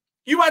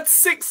 You had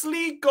 6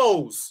 league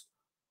goals.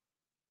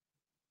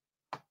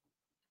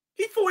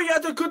 He thought he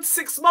had a good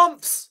 6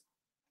 months.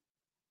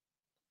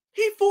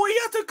 He thought he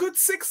had a good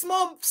 6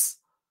 months.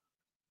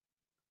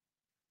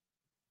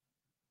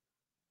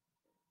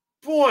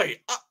 Boy,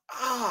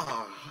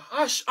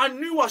 I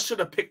knew I should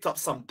have picked up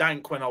some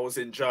dank when I was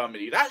in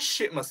Germany. That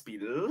shit must be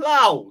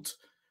loud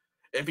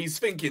if he's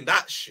thinking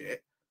that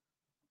shit.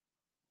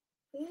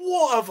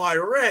 What have I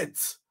read?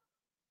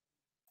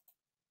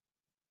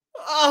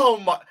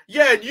 Oh my,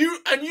 yeah, and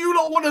you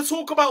don't want to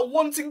talk about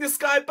wanting this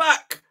guy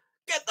back.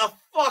 Get the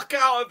fuck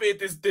out of it,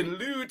 this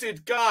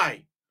deluded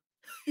guy.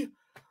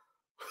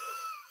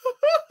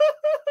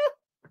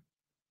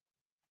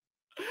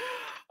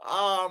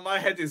 My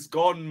head is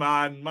gone,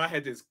 man. My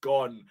head is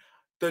gone.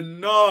 The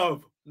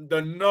nerve.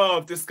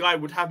 This guy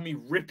would have me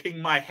ripping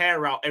my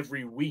hair out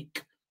every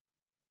week.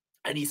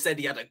 And he said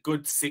he had a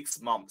good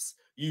 6 months.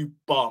 You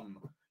bum.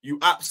 You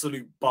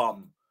absolute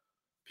bum.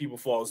 People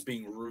thought I was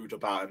being rude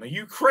about him. Are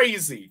you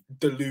crazy?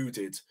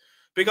 Deluded.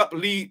 Big up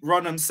Lee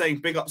Runham saying,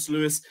 big ups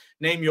Lewis.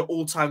 Name your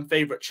all-time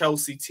favourite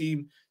Chelsea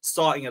team.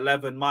 Starting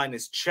 11. Mine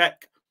is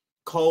Cech,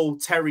 Cole,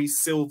 Terry,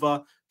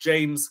 Silva,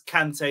 James,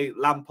 Kante,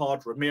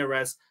 Lampard,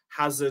 Ramirez,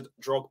 Hazard,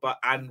 Drogba,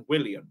 and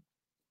Willian.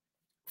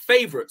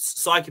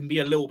 Favourites, so I can be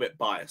a little bit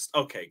biased.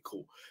 Okay,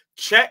 cool.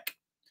 check.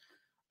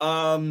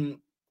 Our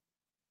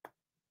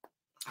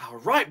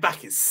right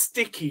back is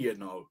sticky, you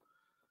know.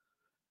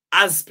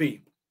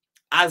 Aspi,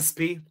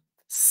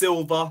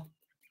 Silva.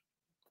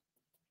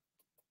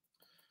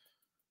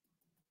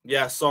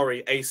 Yeah,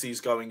 sorry,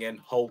 AC's going in.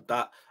 Hold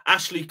that.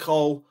 Ashley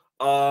Cole,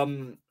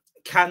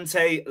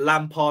 Kante,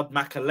 Lampard,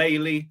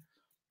 Makaleli,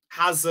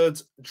 Hazard,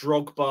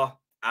 Drogba,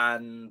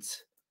 and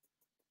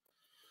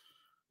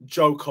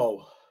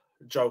Joko.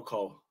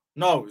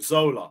 No,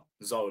 Zola.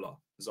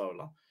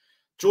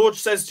 George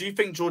says, do you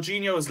think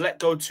Jorginho has let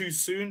go too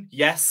soon?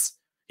 Yes.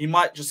 He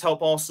might just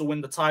help Arsenal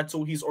win the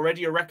title. He's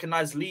already a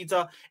recognised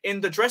leader in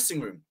the dressing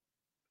room.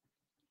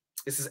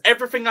 This is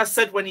everything I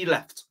said when he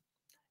left.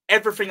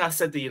 Everything I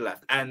said that he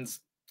left. And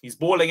he's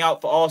balling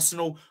out for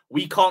Arsenal.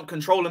 We can't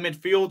control the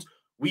midfield.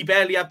 We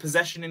barely have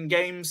possession in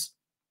games.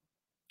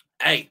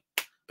 Hey,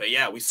 but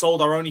yeah, we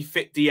sold our only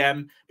fit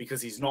DM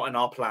because he's not in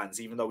our plans,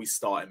 even though we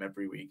start him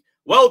every week.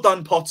 Well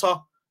done,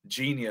 Potter.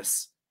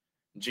 Genius.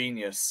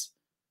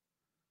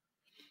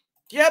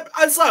 Yeah,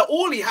 it's like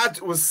all he had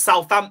was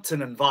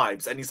Southampton and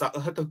vibes. And he's like,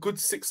 I had a good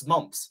 6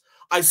 months.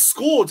 I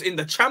scored in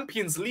the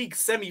Champions League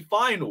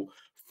semi-final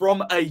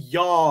from a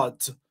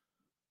yard.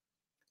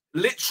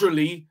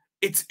 Literally,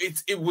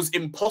 it was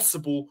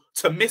impossible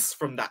to miss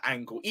from that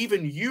angle.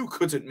 Even you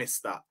couldn't miss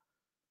that.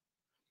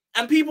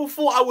 And people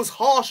thought I was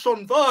harsh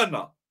on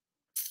Werner.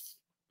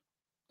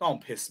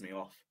 Don't piss me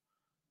off.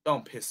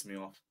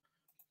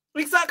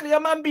 Exactly, a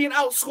man being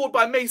outscored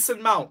by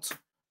Mason Mount.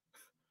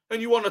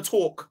 And you want to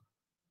talk.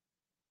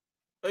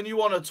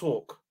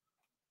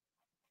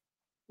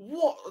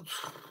 What?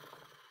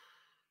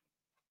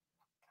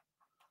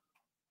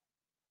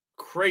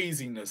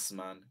 Craziness,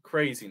 man.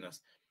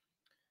 Craziness.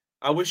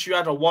 I wish you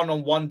had a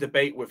one-on-one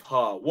debate with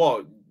her.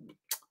 What?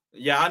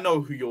 Yeah, I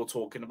know who you're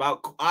talking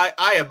about. I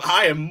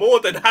am more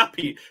than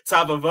happy to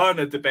have a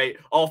Werner debate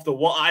after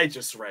what I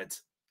just read.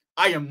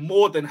 I am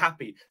more than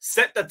happy.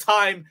 Set the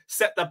time,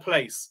 set the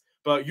place.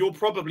 But you'll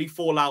probably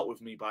fall out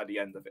with me by the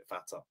end of it,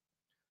 Fata.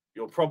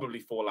 You'll probably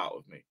fall out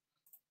with me.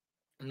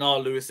 No,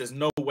 Lewis, there's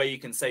no way you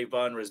can say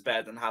Werner is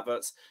better than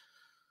Havertz.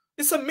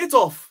 It's a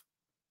mid-off.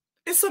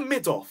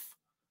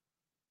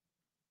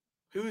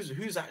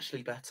 Who's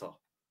actually better?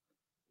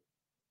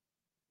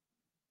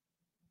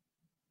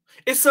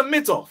 It's a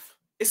mid-off.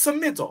 It's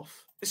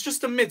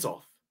just a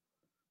mid-off.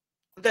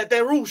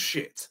 They're all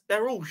shit.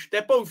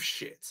 They're both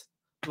shit.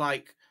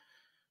 Like,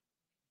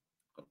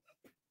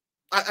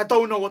 I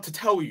don't know what to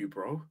tell you,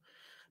 bro.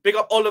 Big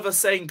up Oliver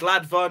saying,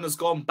 glad Werner's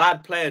gone.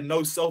 Bad player,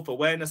 no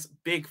self-awareness.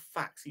 Big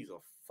facts. He's a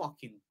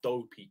fucking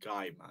dopey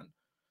guy, man.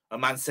 A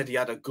man said he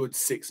had a good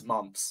 6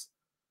 months.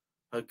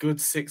 A good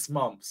 6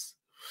 months.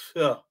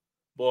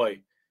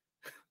 Boy.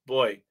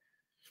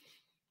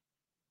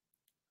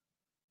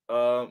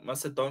 I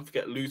said, don't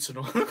forget Luton.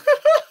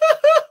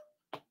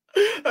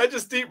 I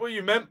just deep what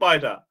you meant by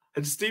that.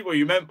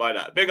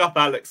 Big up,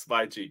 Alex,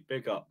 my G.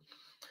 Big up.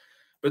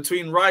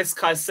 Between Rice,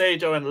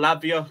 Caicedo, and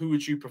Lavia, who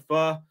would you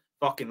prefer?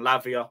 Fucking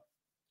Lavia.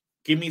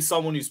 Give me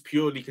someone who's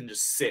purely can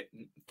just sit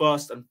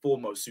first and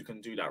foremost who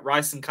can do that.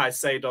 Rice and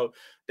Caicedo,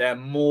 they're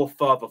more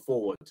further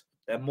forward.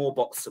 They're more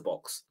box to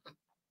box.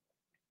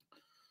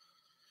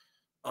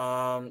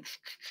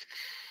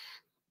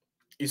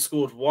 He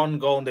scored 1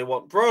 goal and they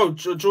want... Bro,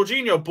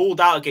 Jorginho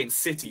balled out against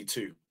City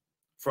too.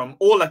 From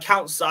all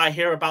accounts that I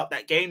hear about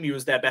that game, he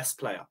was their best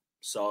player.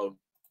 So,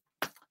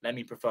 let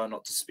me prefer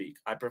not to speak.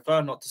 I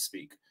prefer not to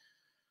speak.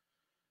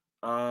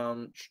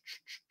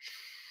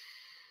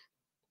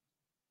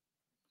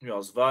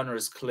 Yes, Werner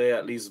is clear.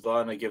 At least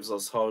Werner gives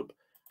us hope.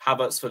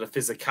 Havertz for the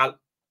physical...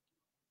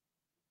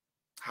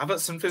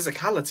 Havertz and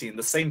physicality in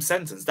the same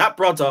sentence. That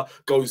brother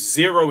goes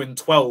 0 in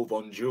 12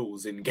 on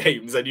duels in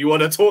games, and you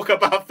want to talk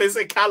about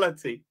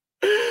physicality?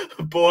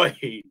 Boy.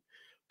 Yeah.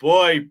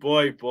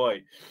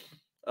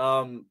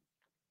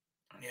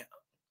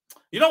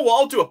 You know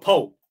what? I'll do a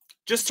poll.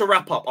 Just to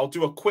wrap up, I'll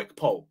do a quick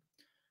poll.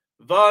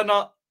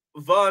 Werner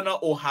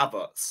or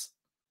Havertz?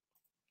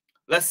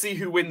 Let's see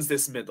who wins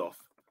this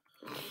mid-off.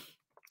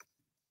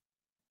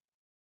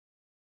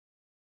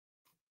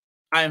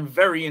 I am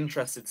very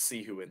interested to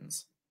see who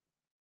wins.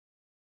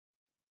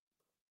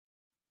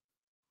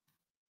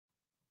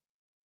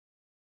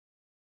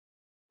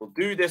 We'll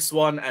do this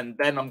one, and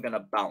then I'm going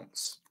to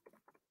bounce.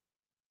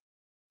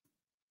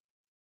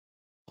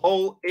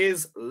 Poll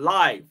is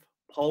live.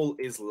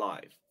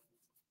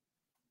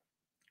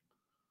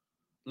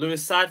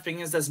 Lewis, sad thing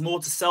is there's more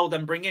to sell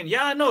than bring in.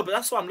 Yeah, I know, but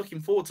that's why I'm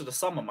looking forward to the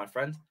summer, my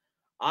friend.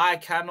 I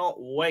cannot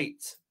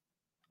wait.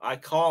 I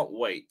can't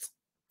wait.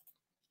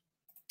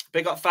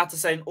 Big up Fata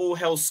saying, all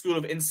hell School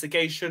of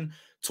Instigation,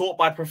 taught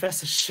by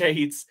Professor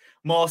Shades,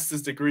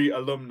 master's degree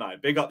alumni.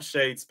 Big up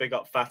Shades, big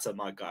up Fata,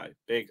 my guy.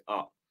 Big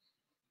up.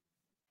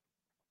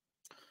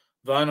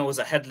 Werner was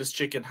a headless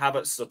chicken.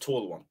 Havertz is a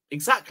tall one.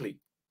 Exactly.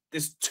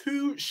 There's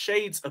 2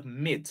 shades of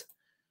mid.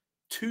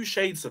 2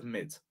 shades of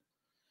mid.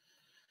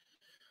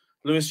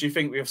 Lewis, do you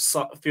think we have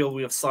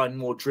signed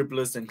more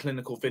dribblers than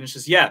clinical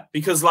finishers? Yeah,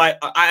 because like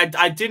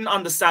I didn't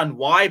understand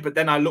why, but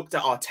then I looked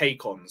at our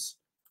take-ons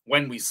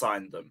when we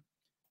signed them.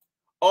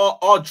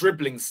 Our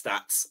dribbling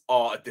stats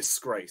are a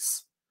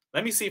disgrace.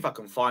 Let me see if I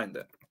can find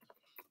it.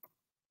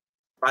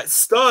 Like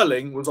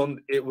Sterling was on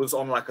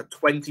like a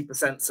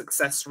 20%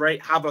 success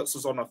rate. Havertz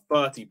was on a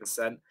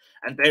 30%,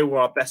 and they were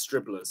our best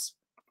dribblers.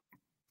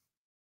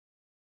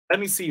 Let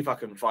me see if I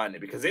can find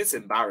it because it's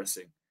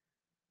embarrassing.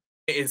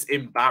 It is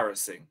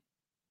embarrassing.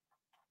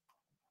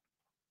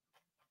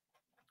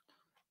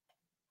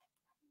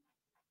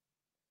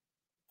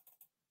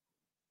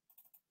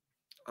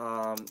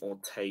 Or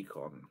take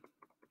on.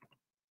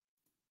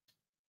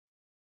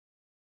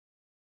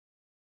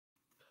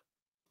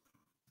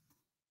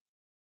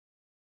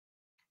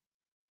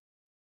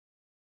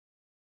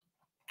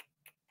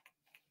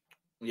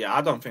 Yeah,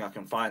 I don't think I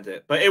can find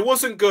it, but it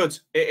wasn't good.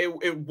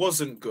 It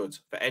wasn't good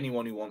for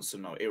anyone who wants to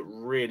know. It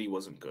really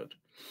wasn't good.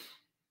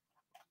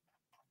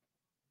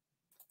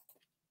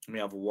 Let me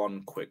have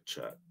one quick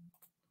check.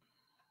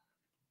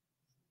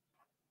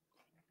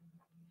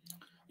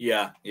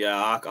 Yeah,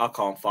 I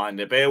can't find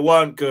it, but it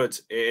weren't good.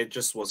 It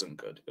just wasn't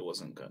good. It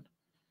wasn't good.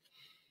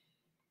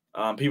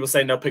 People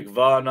saying they'll pick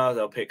Werner,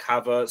 they'll pick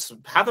Havertz.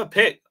 Have a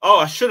pick. Oh,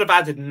 I should have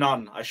added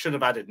none. I should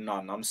have added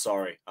none. I'm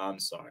sorry. I'm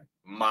sorry.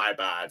 My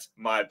bad.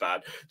 My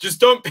bad.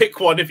 Just don't pick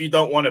one if you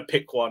don't want to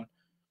pick one.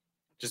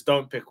 Just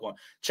don't pick one.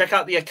 Check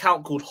out the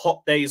account called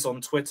Hot Days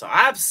on Twitter. I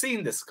have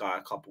seen this guy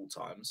a couple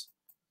times.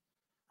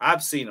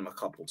 I've seen him a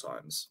couple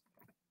times.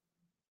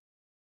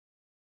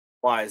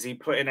 Why is he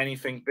putting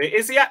anything big?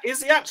 Is he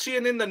actually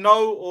in the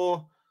know,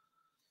 or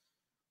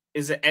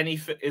is it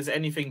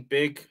anything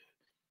big?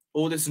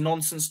 All this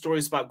nonsense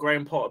stories about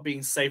Graham Potter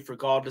being safe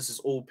regardless is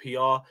all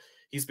PR.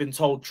 He's been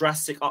told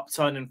drastic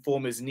upturn in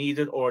form is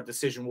needed, or a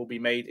decision will be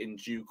made in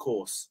due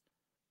course.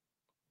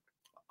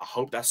 I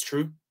hope that's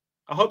true.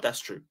 I hope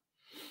that's true.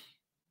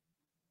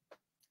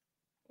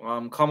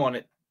 Come on,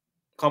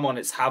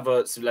 it's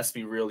Havertz. Let's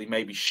be real. He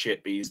may be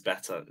shit, but he's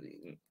better.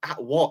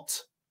 At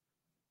what?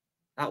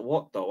 At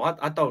what, though?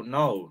 I don't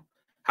know.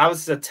 Havertz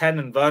is a 10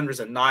 and Werner is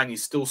a 9. He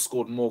still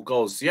scored more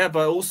goals. Yeah,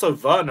 but also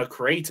Werner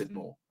created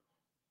more.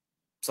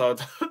 So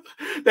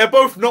they're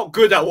both not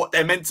good at what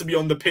they're meant to be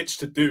on the pitch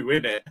to do,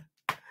 innit?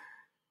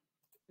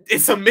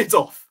 It's a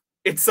mid-off.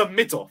 It's a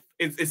mid-off.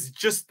 It's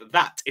just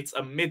that. It's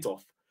a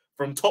mid-off.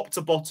 From top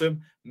to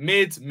bottom,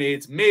 mid.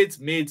 They're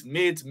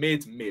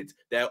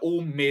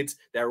all mid.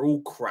 They're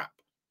all crap.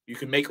 You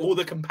can make all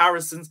the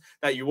comparisons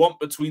that you want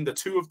between the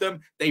two of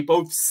them. They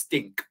both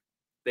stink.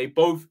 They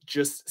both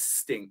just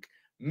stink.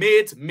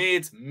 Mid.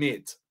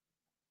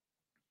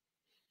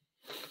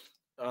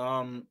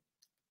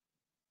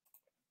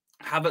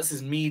 Havertz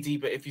is meaty,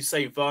 but if you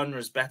say Werner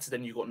is better,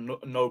 then you've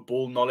got no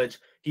ball knowledge.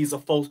 He's a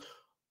false.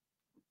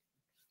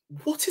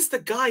 What is the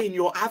guy in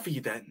your Avi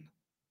then?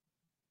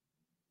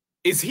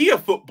 Is he a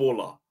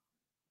footballer?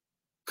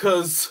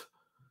 Because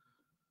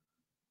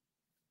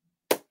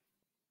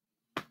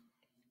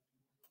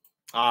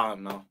I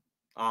don't know.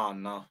 I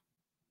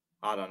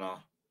don't know.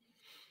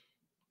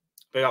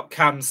 Big up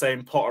Cam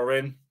saying Potter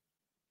in.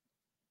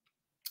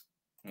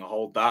 And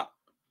hold that.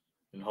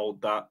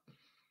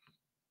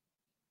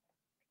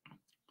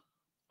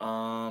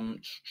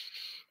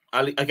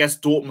 I guess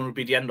Dortmund would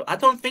be the end. I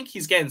don't think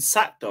he's getting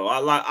sacked though.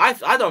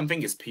 I don't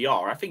think it's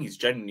PR. I think he's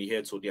genuinely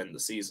here till the end of the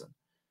season.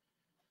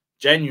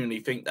 Genuinely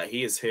think that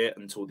he is here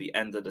until the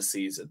end of the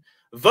season.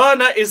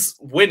 Werner is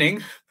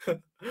winning.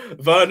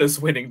 Werner's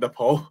winning the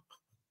poll.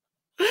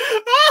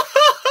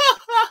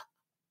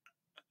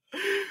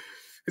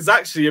 It's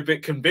actually a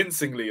bit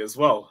convincingly as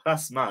well.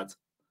 That's mad.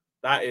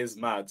 That is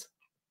mad.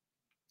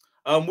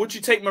 Would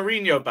you take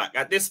Mourinho back?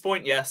 At this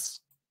point,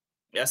 yes.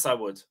 Yes, I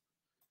would.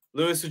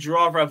 Lewis, would you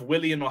rather have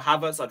Willian or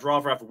Havertz? I'd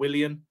rather have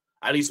Willian.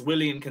 At least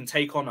Willian can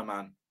take on a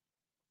man.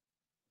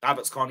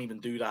 Havertz can't even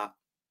do that.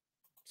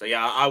 So,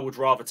 yeah, I would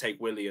rather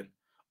take Willian.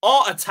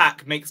 Our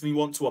attack makes me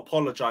want to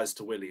apologise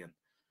to Willian.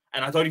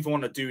 And I don't even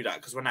want to do that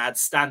because when I had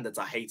standards,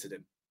 I hated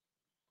him.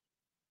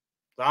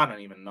 So I don't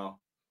even know.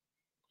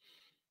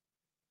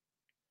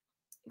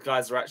 You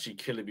guys are actually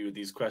killing me with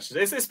these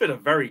questions. It's been a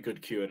very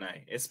good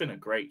Q&A. It's been a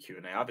great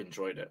Q&A. I've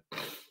enjoyed it.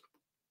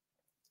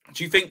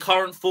 Do you think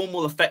current form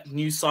will affect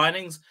new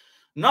signings?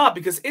 Nah,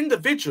 because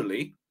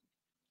individually,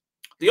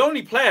 the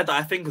only player that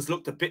I think has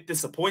looked a bit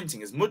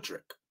disappointing is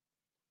Mudryk.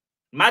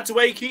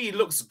 Madueke, he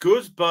looks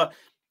good, but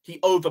he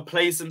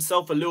overplays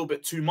himself a little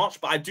bit too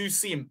much. But I do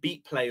see him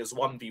beat players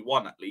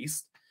 1v1 at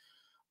least.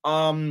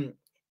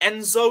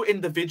 Enzo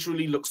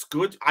individually looks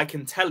good. I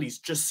can tell he's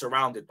just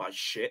surrounded by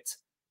shit.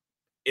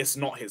 It's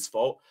not his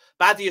fault.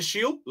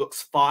 Badiashile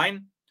looks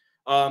fine.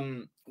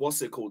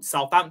 What's it called?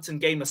 Southampton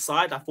game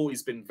aside, I thought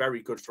he's been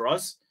very good for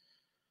us.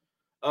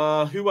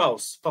 Who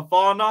else?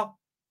 Fofana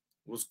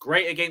was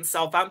great against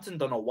Southampton.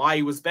 Don't know why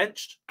he was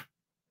benched.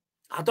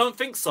 I don't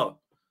think so.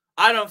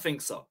 I don't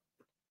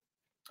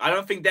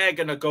think they're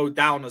going to go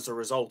down as a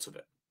result of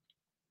it.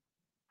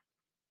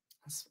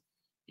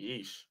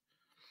 Yeesh.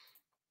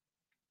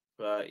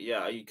 But yeah,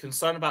 are you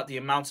concerned about the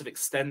amount of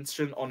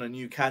extension on a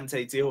new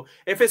Kante deal?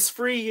 If it's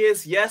 3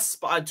 years, yes,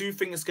 but I do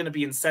think it's going to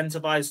be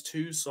incentivized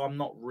too, so I'm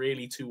not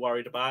really too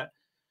worried about it.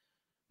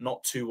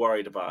 Not too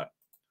worried about it.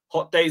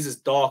 Hot Days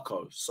is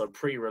Darko, so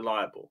pretty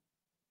reliable.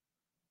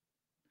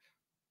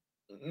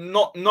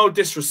 No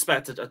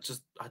disrespect.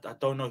 I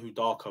don't know who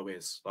Darko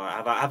is.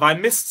 Like, have I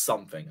missed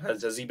something?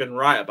 Has he been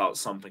right about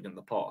something in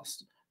the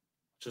past?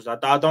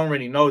 I don't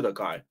really know the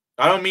guy.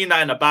 I don't mean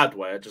that in a bad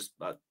way.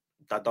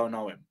 I don't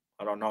know him.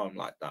 I don't know him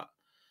like that.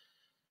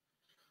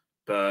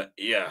 But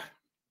yeah.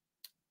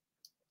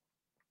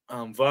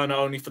 Werner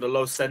only for the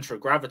low center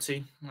of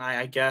gravity.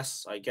 I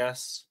guess.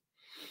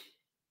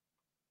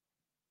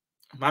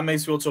 Man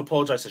makes me want to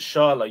apologize to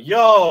Schürrle.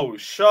 Yo,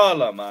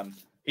 Schürrle, man.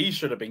 He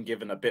should have been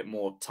given a bit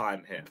more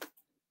time here.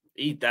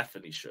 He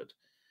definitely should.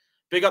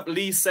 Big up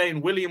Lee saying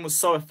William was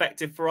so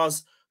effective for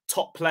us.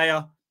 Top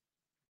player.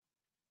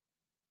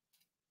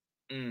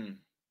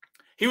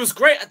 He was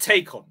great at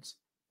take-ons.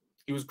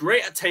 He was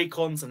great at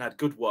take-ons and had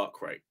good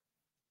work rate.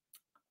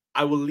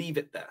 I will leave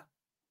it there.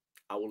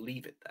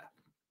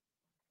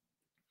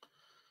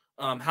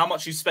 How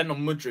much you spend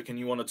on Mudryk and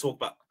you want to talk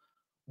about...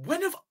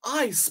 When have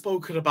I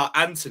spoken about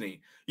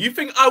Anthony? You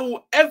think I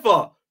will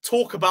ever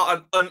talk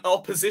about an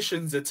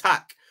opposition's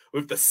attack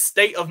with the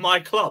state of my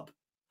club?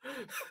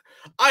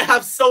 I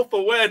have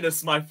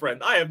self-awareness, my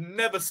friend. I have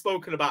never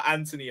spoken about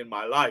Anthony in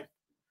my life.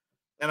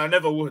 And I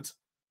never would.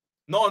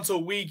 Not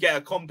until we get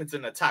a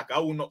competent attack. I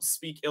will not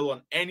speak ill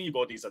on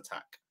anybody's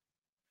attack.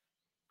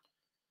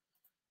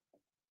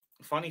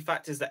 Funny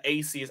fact is that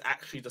AC is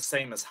actually the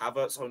same as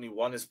Havertz. Only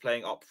one is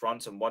playing up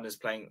front and one is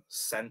playing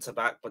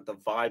centre-back. But the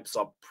vibes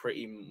are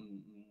pretty...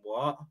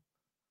 What?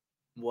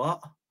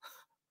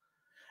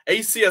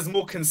 AC has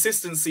more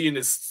consistency in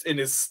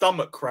his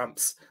stomach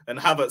cramps than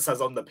Havertz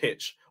has on the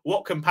pitch.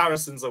 What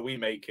comparisons are we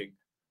making?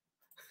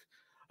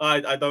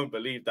 I don't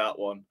believe that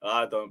one.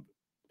 I don't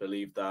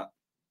believe that.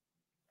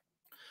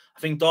 I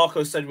think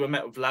Darko said we were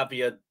met with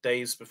Lavia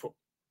days before.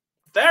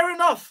 Fair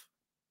enough.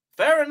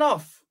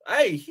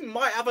 Hey, he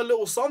might have a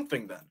little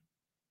something then.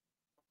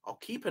 I'll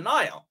keep an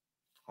eye out.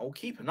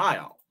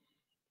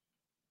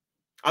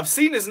 I've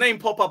seen his name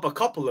pop up a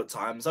couple of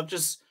times. I've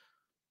just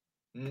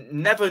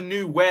never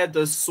knew where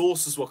the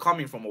sources were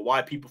coming from or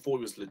why people thought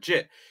he was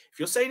legit. If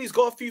you're saying he's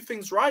got a few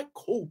things right,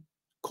 cool.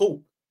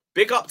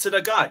 Big up to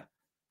the guy.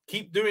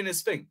 Keep doing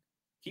his thing.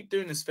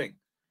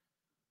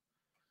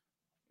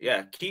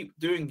 Yeah, keep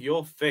doing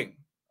your thing.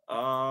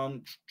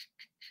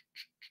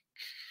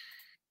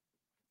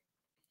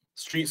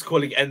 Streets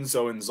calling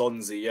Enzo and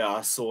Zonzi. Yeah,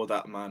 I saw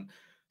that, man.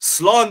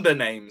 Slander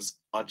names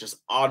are just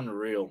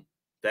unreal.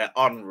 They're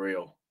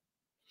unreal.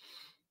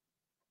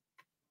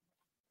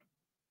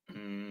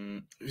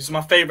 Who's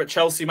my favorite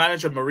Chelsea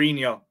manager?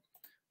 Mourinho.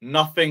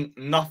 Nothing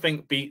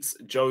beats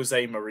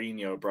Jose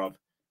Mourinho, bruv.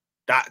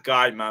 That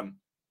guy, man.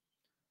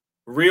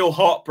 Real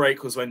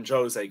heartbreak was when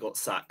Jose got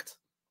sacked.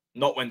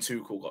 Not when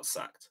Tuchel got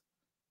sacked.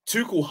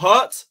 Tuchel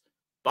hurt,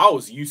 but I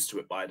was used to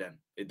it by then.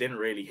 It didn't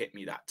really hit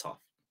me that tough.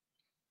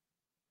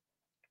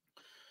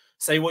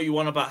 Say what you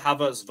want about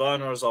Havertz.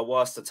 Werner is our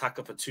worst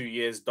attacker for 2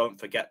 years. Don't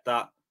forget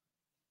that.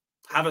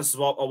 Havertz is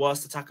our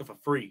worst attacker for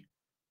 3.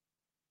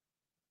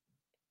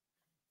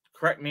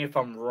 Correct me if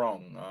I'm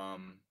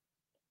wrong.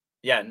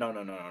 Yeah,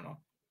 no.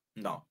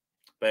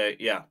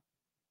 But yeah,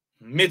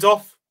 mid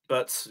off.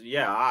 But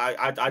yeah,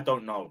 I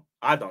don't know.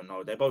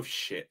 They're both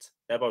shit.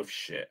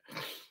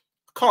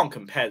 Can't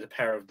compare the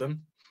pair of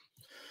them.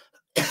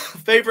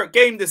 Favorite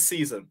game this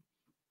season?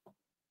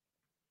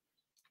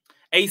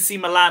 AC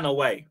Milan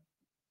away.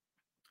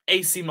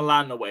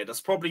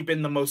 That's probably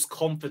been the most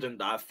confident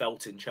that I've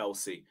felt in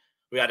Chelsea.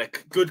 We had a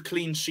good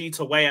clean sheet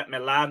away at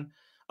Milan.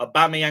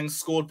 Aubameyang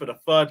scored for the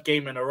 3rd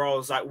game in a row. I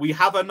was like, we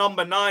have a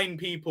number 9,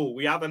 people.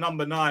 We have a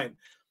number 9.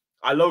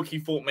 I low-key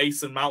thought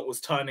Mason Mount was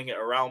turning it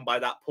around by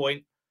that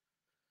point.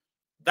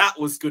 That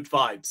was good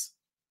vibes.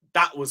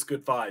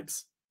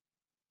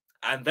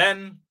 And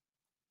then,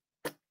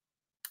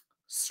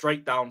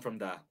 straight down from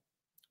there.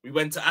 We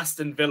went to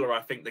Aston Villa,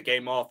 I think, the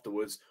game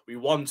afterwards. We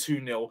won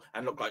 2-0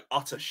 and looked like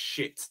utter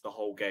shit the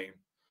whole game.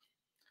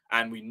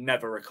 And we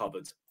never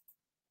recovered.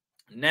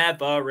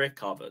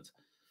 Mudryk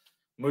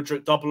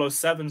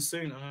 007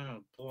 soon.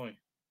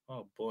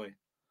 Oh, boy.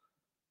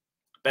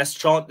 Best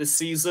chant this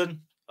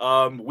season.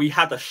 We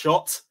had a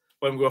shot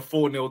when we were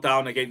 4-0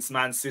 down against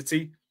Man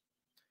City.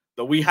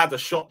 The we had a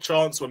shot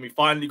chance when we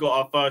finally got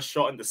our first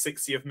shot in the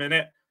 60th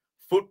minute.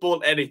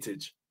 Football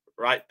heritage.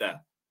 Right there.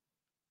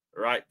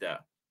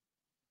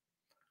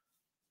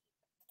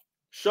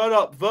 Shut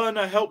up.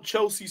 Werner helped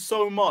Chelsea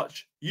so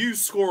much. You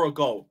score a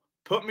goal.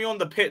 Put me on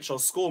the pitch. I'll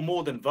score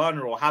more than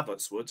Werner or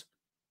Havertz would.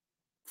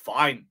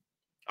 Fine.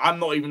 I'm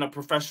not even a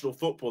professional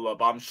footballer,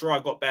 but I'm sure I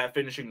got better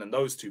finishing than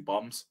those 2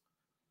 bums.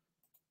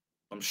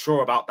 I'm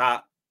sure about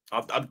that.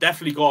 I've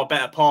definitely got a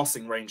better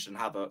passing range than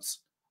Havertz.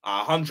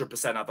 I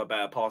 100% have a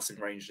better passing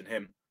range than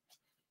him.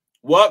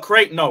 Work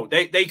rate? No.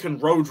 They can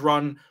road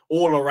run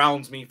all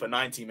around me for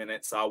 90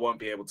 minutes, so I won't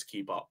be able to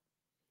keep up.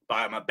 But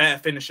I'm a better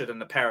finisher than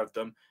the pair of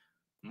them.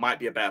 Might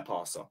be a better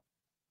passer.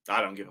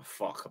 I don't give a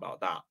fuck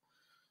about that.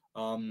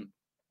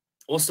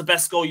 What's the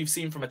best goal you've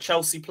seen from a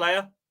Chelsea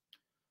player?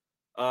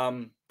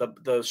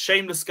 The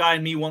shameless guy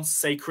in me wants to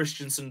say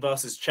Christensen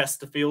versus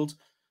Chesterfield,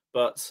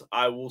 but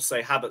I will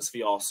say Havertz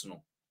v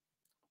Arsenal.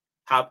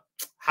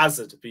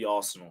 Hazard v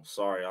Arsenal.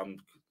 Sorry, I'm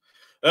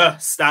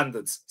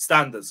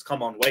standards.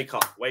 Come on, wake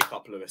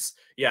up, Lewis.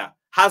 Yeah,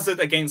 Hazard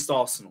against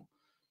Arsenal.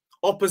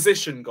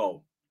 Opposition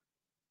goal.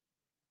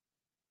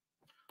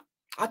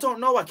 I don't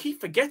know. I keep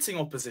forgetting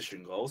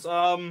opposition goals.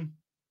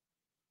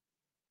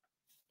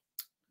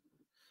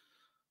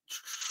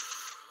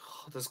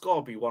 There's got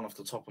to be one off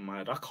the top of my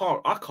head. I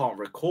can't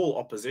recall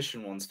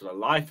opposition ones for the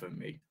life of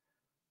me.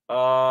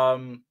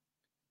 For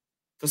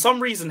some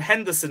reason,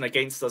 Henderson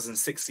against us in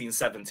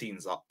 16-17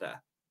 is up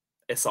there.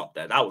 It's up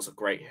there. That was a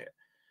great hit.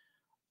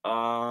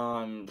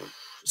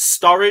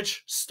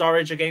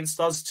 Sturridge against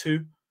us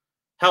too.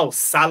 Hell,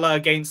 Salah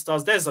against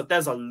us. There's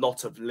a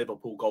lot of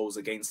Liverpool goals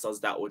against us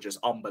that were just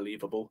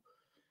unbelievable.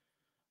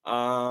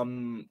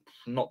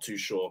 Not too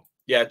sure.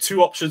 Yeah,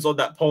 2 options on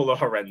that poll are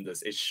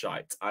horrendous. It's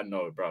shite. I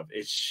know, bruv.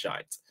 It's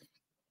shite.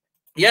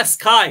 Yes,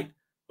 Kai.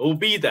 We'll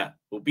be there.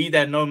 We'll be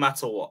there no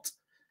matter what.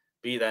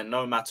 Be there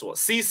no matter what.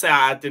 Cisse,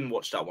 I didn't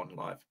watch that one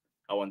live.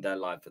 I went there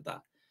live for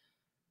that.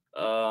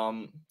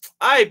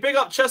 Hey, big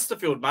up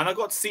Chesterfield, man. I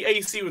got to see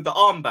AC with the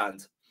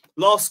armband.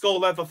 Last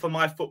goal ever for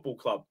my football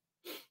club.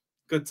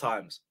 Good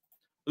times.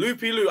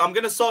 Loopy Lou, I'm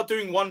going to start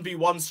doing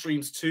 1v1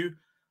 streams too.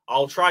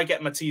 I'll try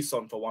get Matisse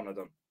on for one of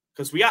them.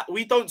 Because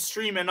we don't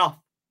stream enough.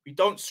 We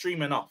don't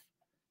stream enough.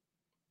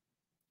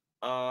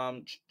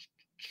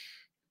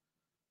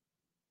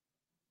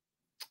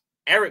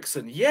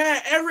 Ericsson.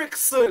 Yeah,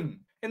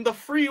 Ericsson in the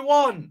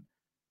 3-1.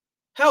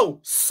 Hell,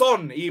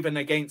 Son even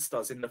against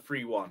us in the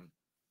 3-1.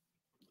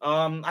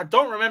 I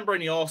don't remember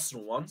any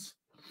Arsenal ones.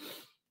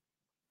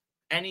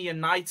 Any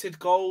United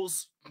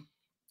goals?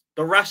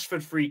 The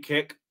Rashford free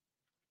kick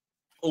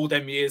all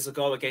them years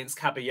ago against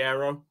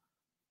Caballero.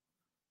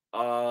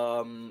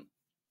 I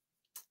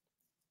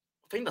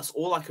think that's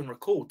all I can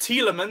recall.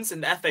 Tielemans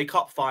in the FA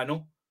Cup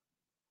final.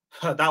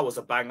 That was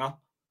a banger.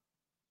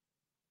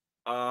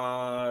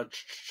 Well,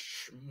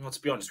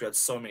 to be honest, we had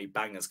so many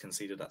bangers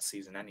conceded that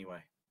season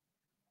anyway.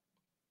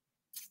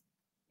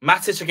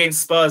 Matic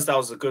against Spurs, that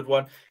was a good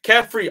one.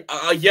 Carefree,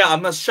 yeah, I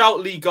must shout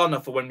Lee Gunner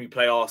for when we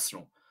play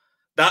Arsenal.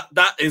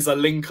 That is a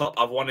link-up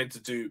I've wanted to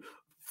do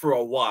for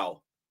a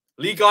while.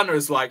 Lee Gunner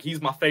is like,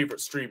 he's my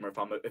favorite streamer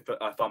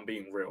if I'm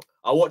being real.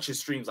 I watch his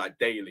streams like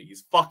daily.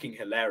 He's fucking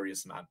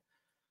hilarious, man.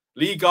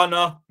 Lee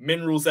Gunner,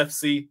 Minerals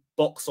FC,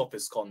 box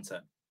office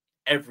content.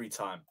 Every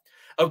time.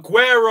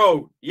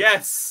 Aguero,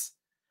 yes.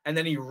 And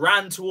then he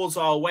ran towards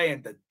our way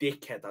and the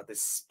dickhead, I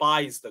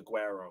despised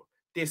Aguero.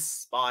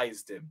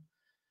 Despised him.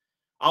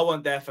 I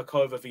went there for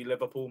Kova v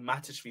Liverpool.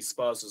 Matic v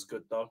Spurs was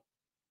good though.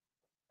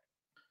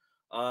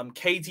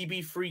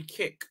 KDB free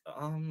kick.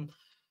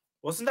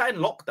 Wasn't that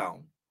in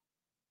lockdown?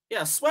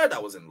 Yeah, I swear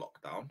that was in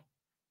lockdown.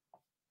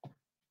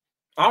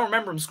 I don't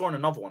remember him scoring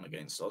another one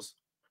against us.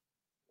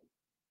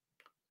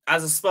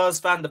 As a Spurs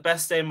fan, the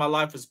best day in my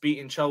life was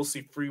beating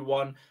Chelsea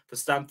 3-1 for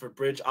Stamford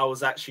Bridge. I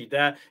was actually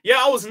there. Yeah,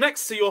 I was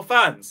next to your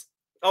fans.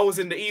 I was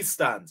in the East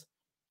Stand.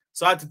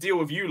 So I had to deal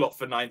with you lot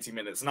for 90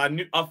 minutes. And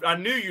I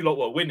knew you lot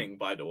were winning,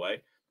 by the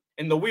way.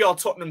 In the We Are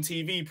Tottenham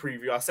TV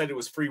preview, I said it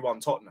was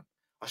 3-1 Tottenham.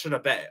 I should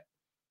have bet it.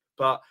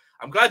 But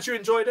I'm glad you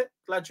enjoyed it.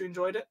 Glad you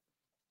enjoyed it.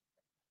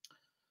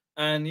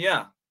 And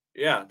yeah,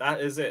 that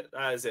is it.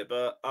 That is it.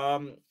 But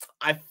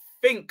I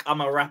think I'm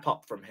going to wrap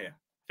up from here.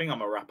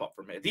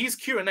 These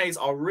Q&As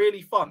are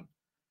really fun.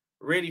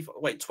 Really fun.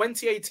 Wait,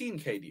 2018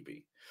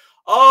 KDB.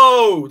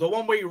 Oh, the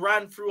one where you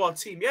ran through our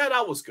team. Yeah,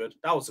 that was good.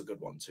 That was a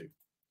good one too.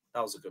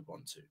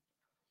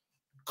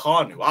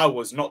 Kanu. I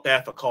was not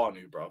there for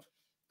Kanu, bro.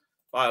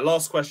 All right,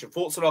 last question.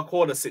 Thoughts on our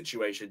corner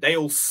situation? They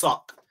all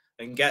suck.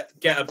 And get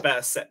a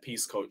better set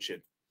piece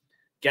coaching.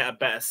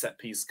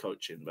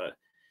 But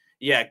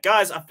yeah,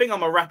 guys, I think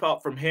I'm going to wrap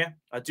up from here.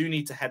 I do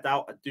need to head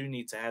out. Who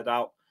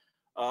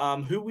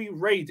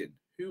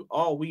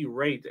are we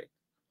raiding?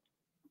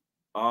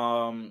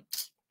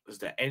 Is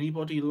there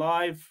anybody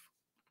live?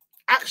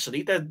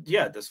 Actually,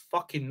 there's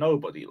fucking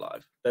nobody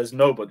live. There's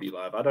nobody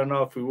live. I don't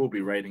know if we will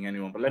be raiding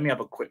anyone, but let me have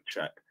a quick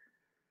check.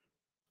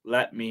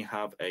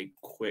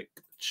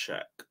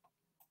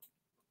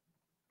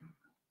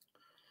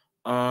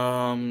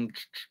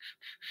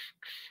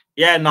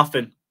 Yeah,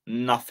 nothing.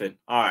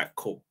 All right,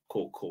 cool.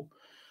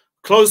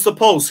 Close the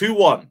polls. Who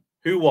won?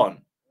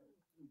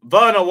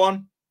 Werner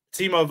won.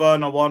 Timo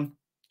Werner won.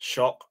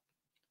 Shock.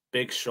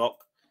 Big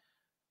shock.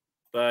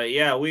 But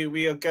yeah,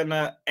 we are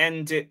gonna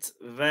end it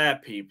there,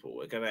 people.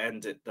 We're gonna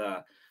end it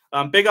there.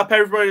 Big up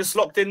everybody that's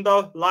locked in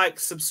though. Like,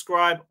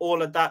 subscribe,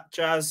 all of that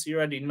jazz. You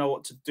already know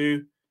what to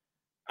do.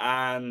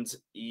 And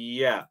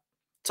yeah,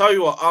 tell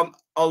you what,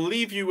 I'll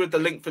leave you with the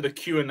link for the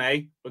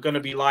Q&A. We're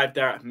gonna be live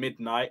there at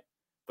midnight.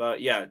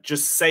 But yeah,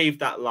 just save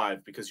that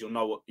live because you'll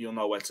know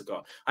where to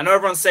go. I know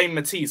everyone's saying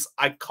Matisse.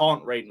 I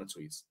can't raid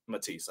Matisse.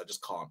 I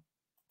just can't.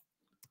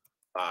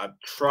 I've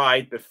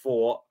tried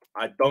before.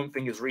 I don't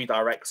think his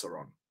redirects are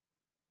on.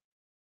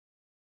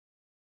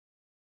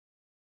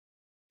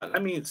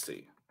 Let me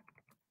see.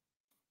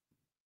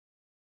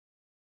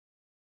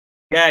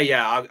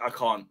 Yeah, I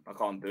can't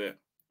do it.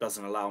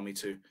 Doesn't allow me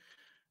to.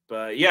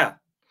 But yeah,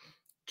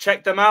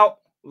 check them out.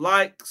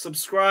 Like,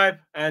 subscribe,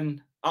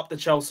 and up the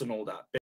Chelsea and all that.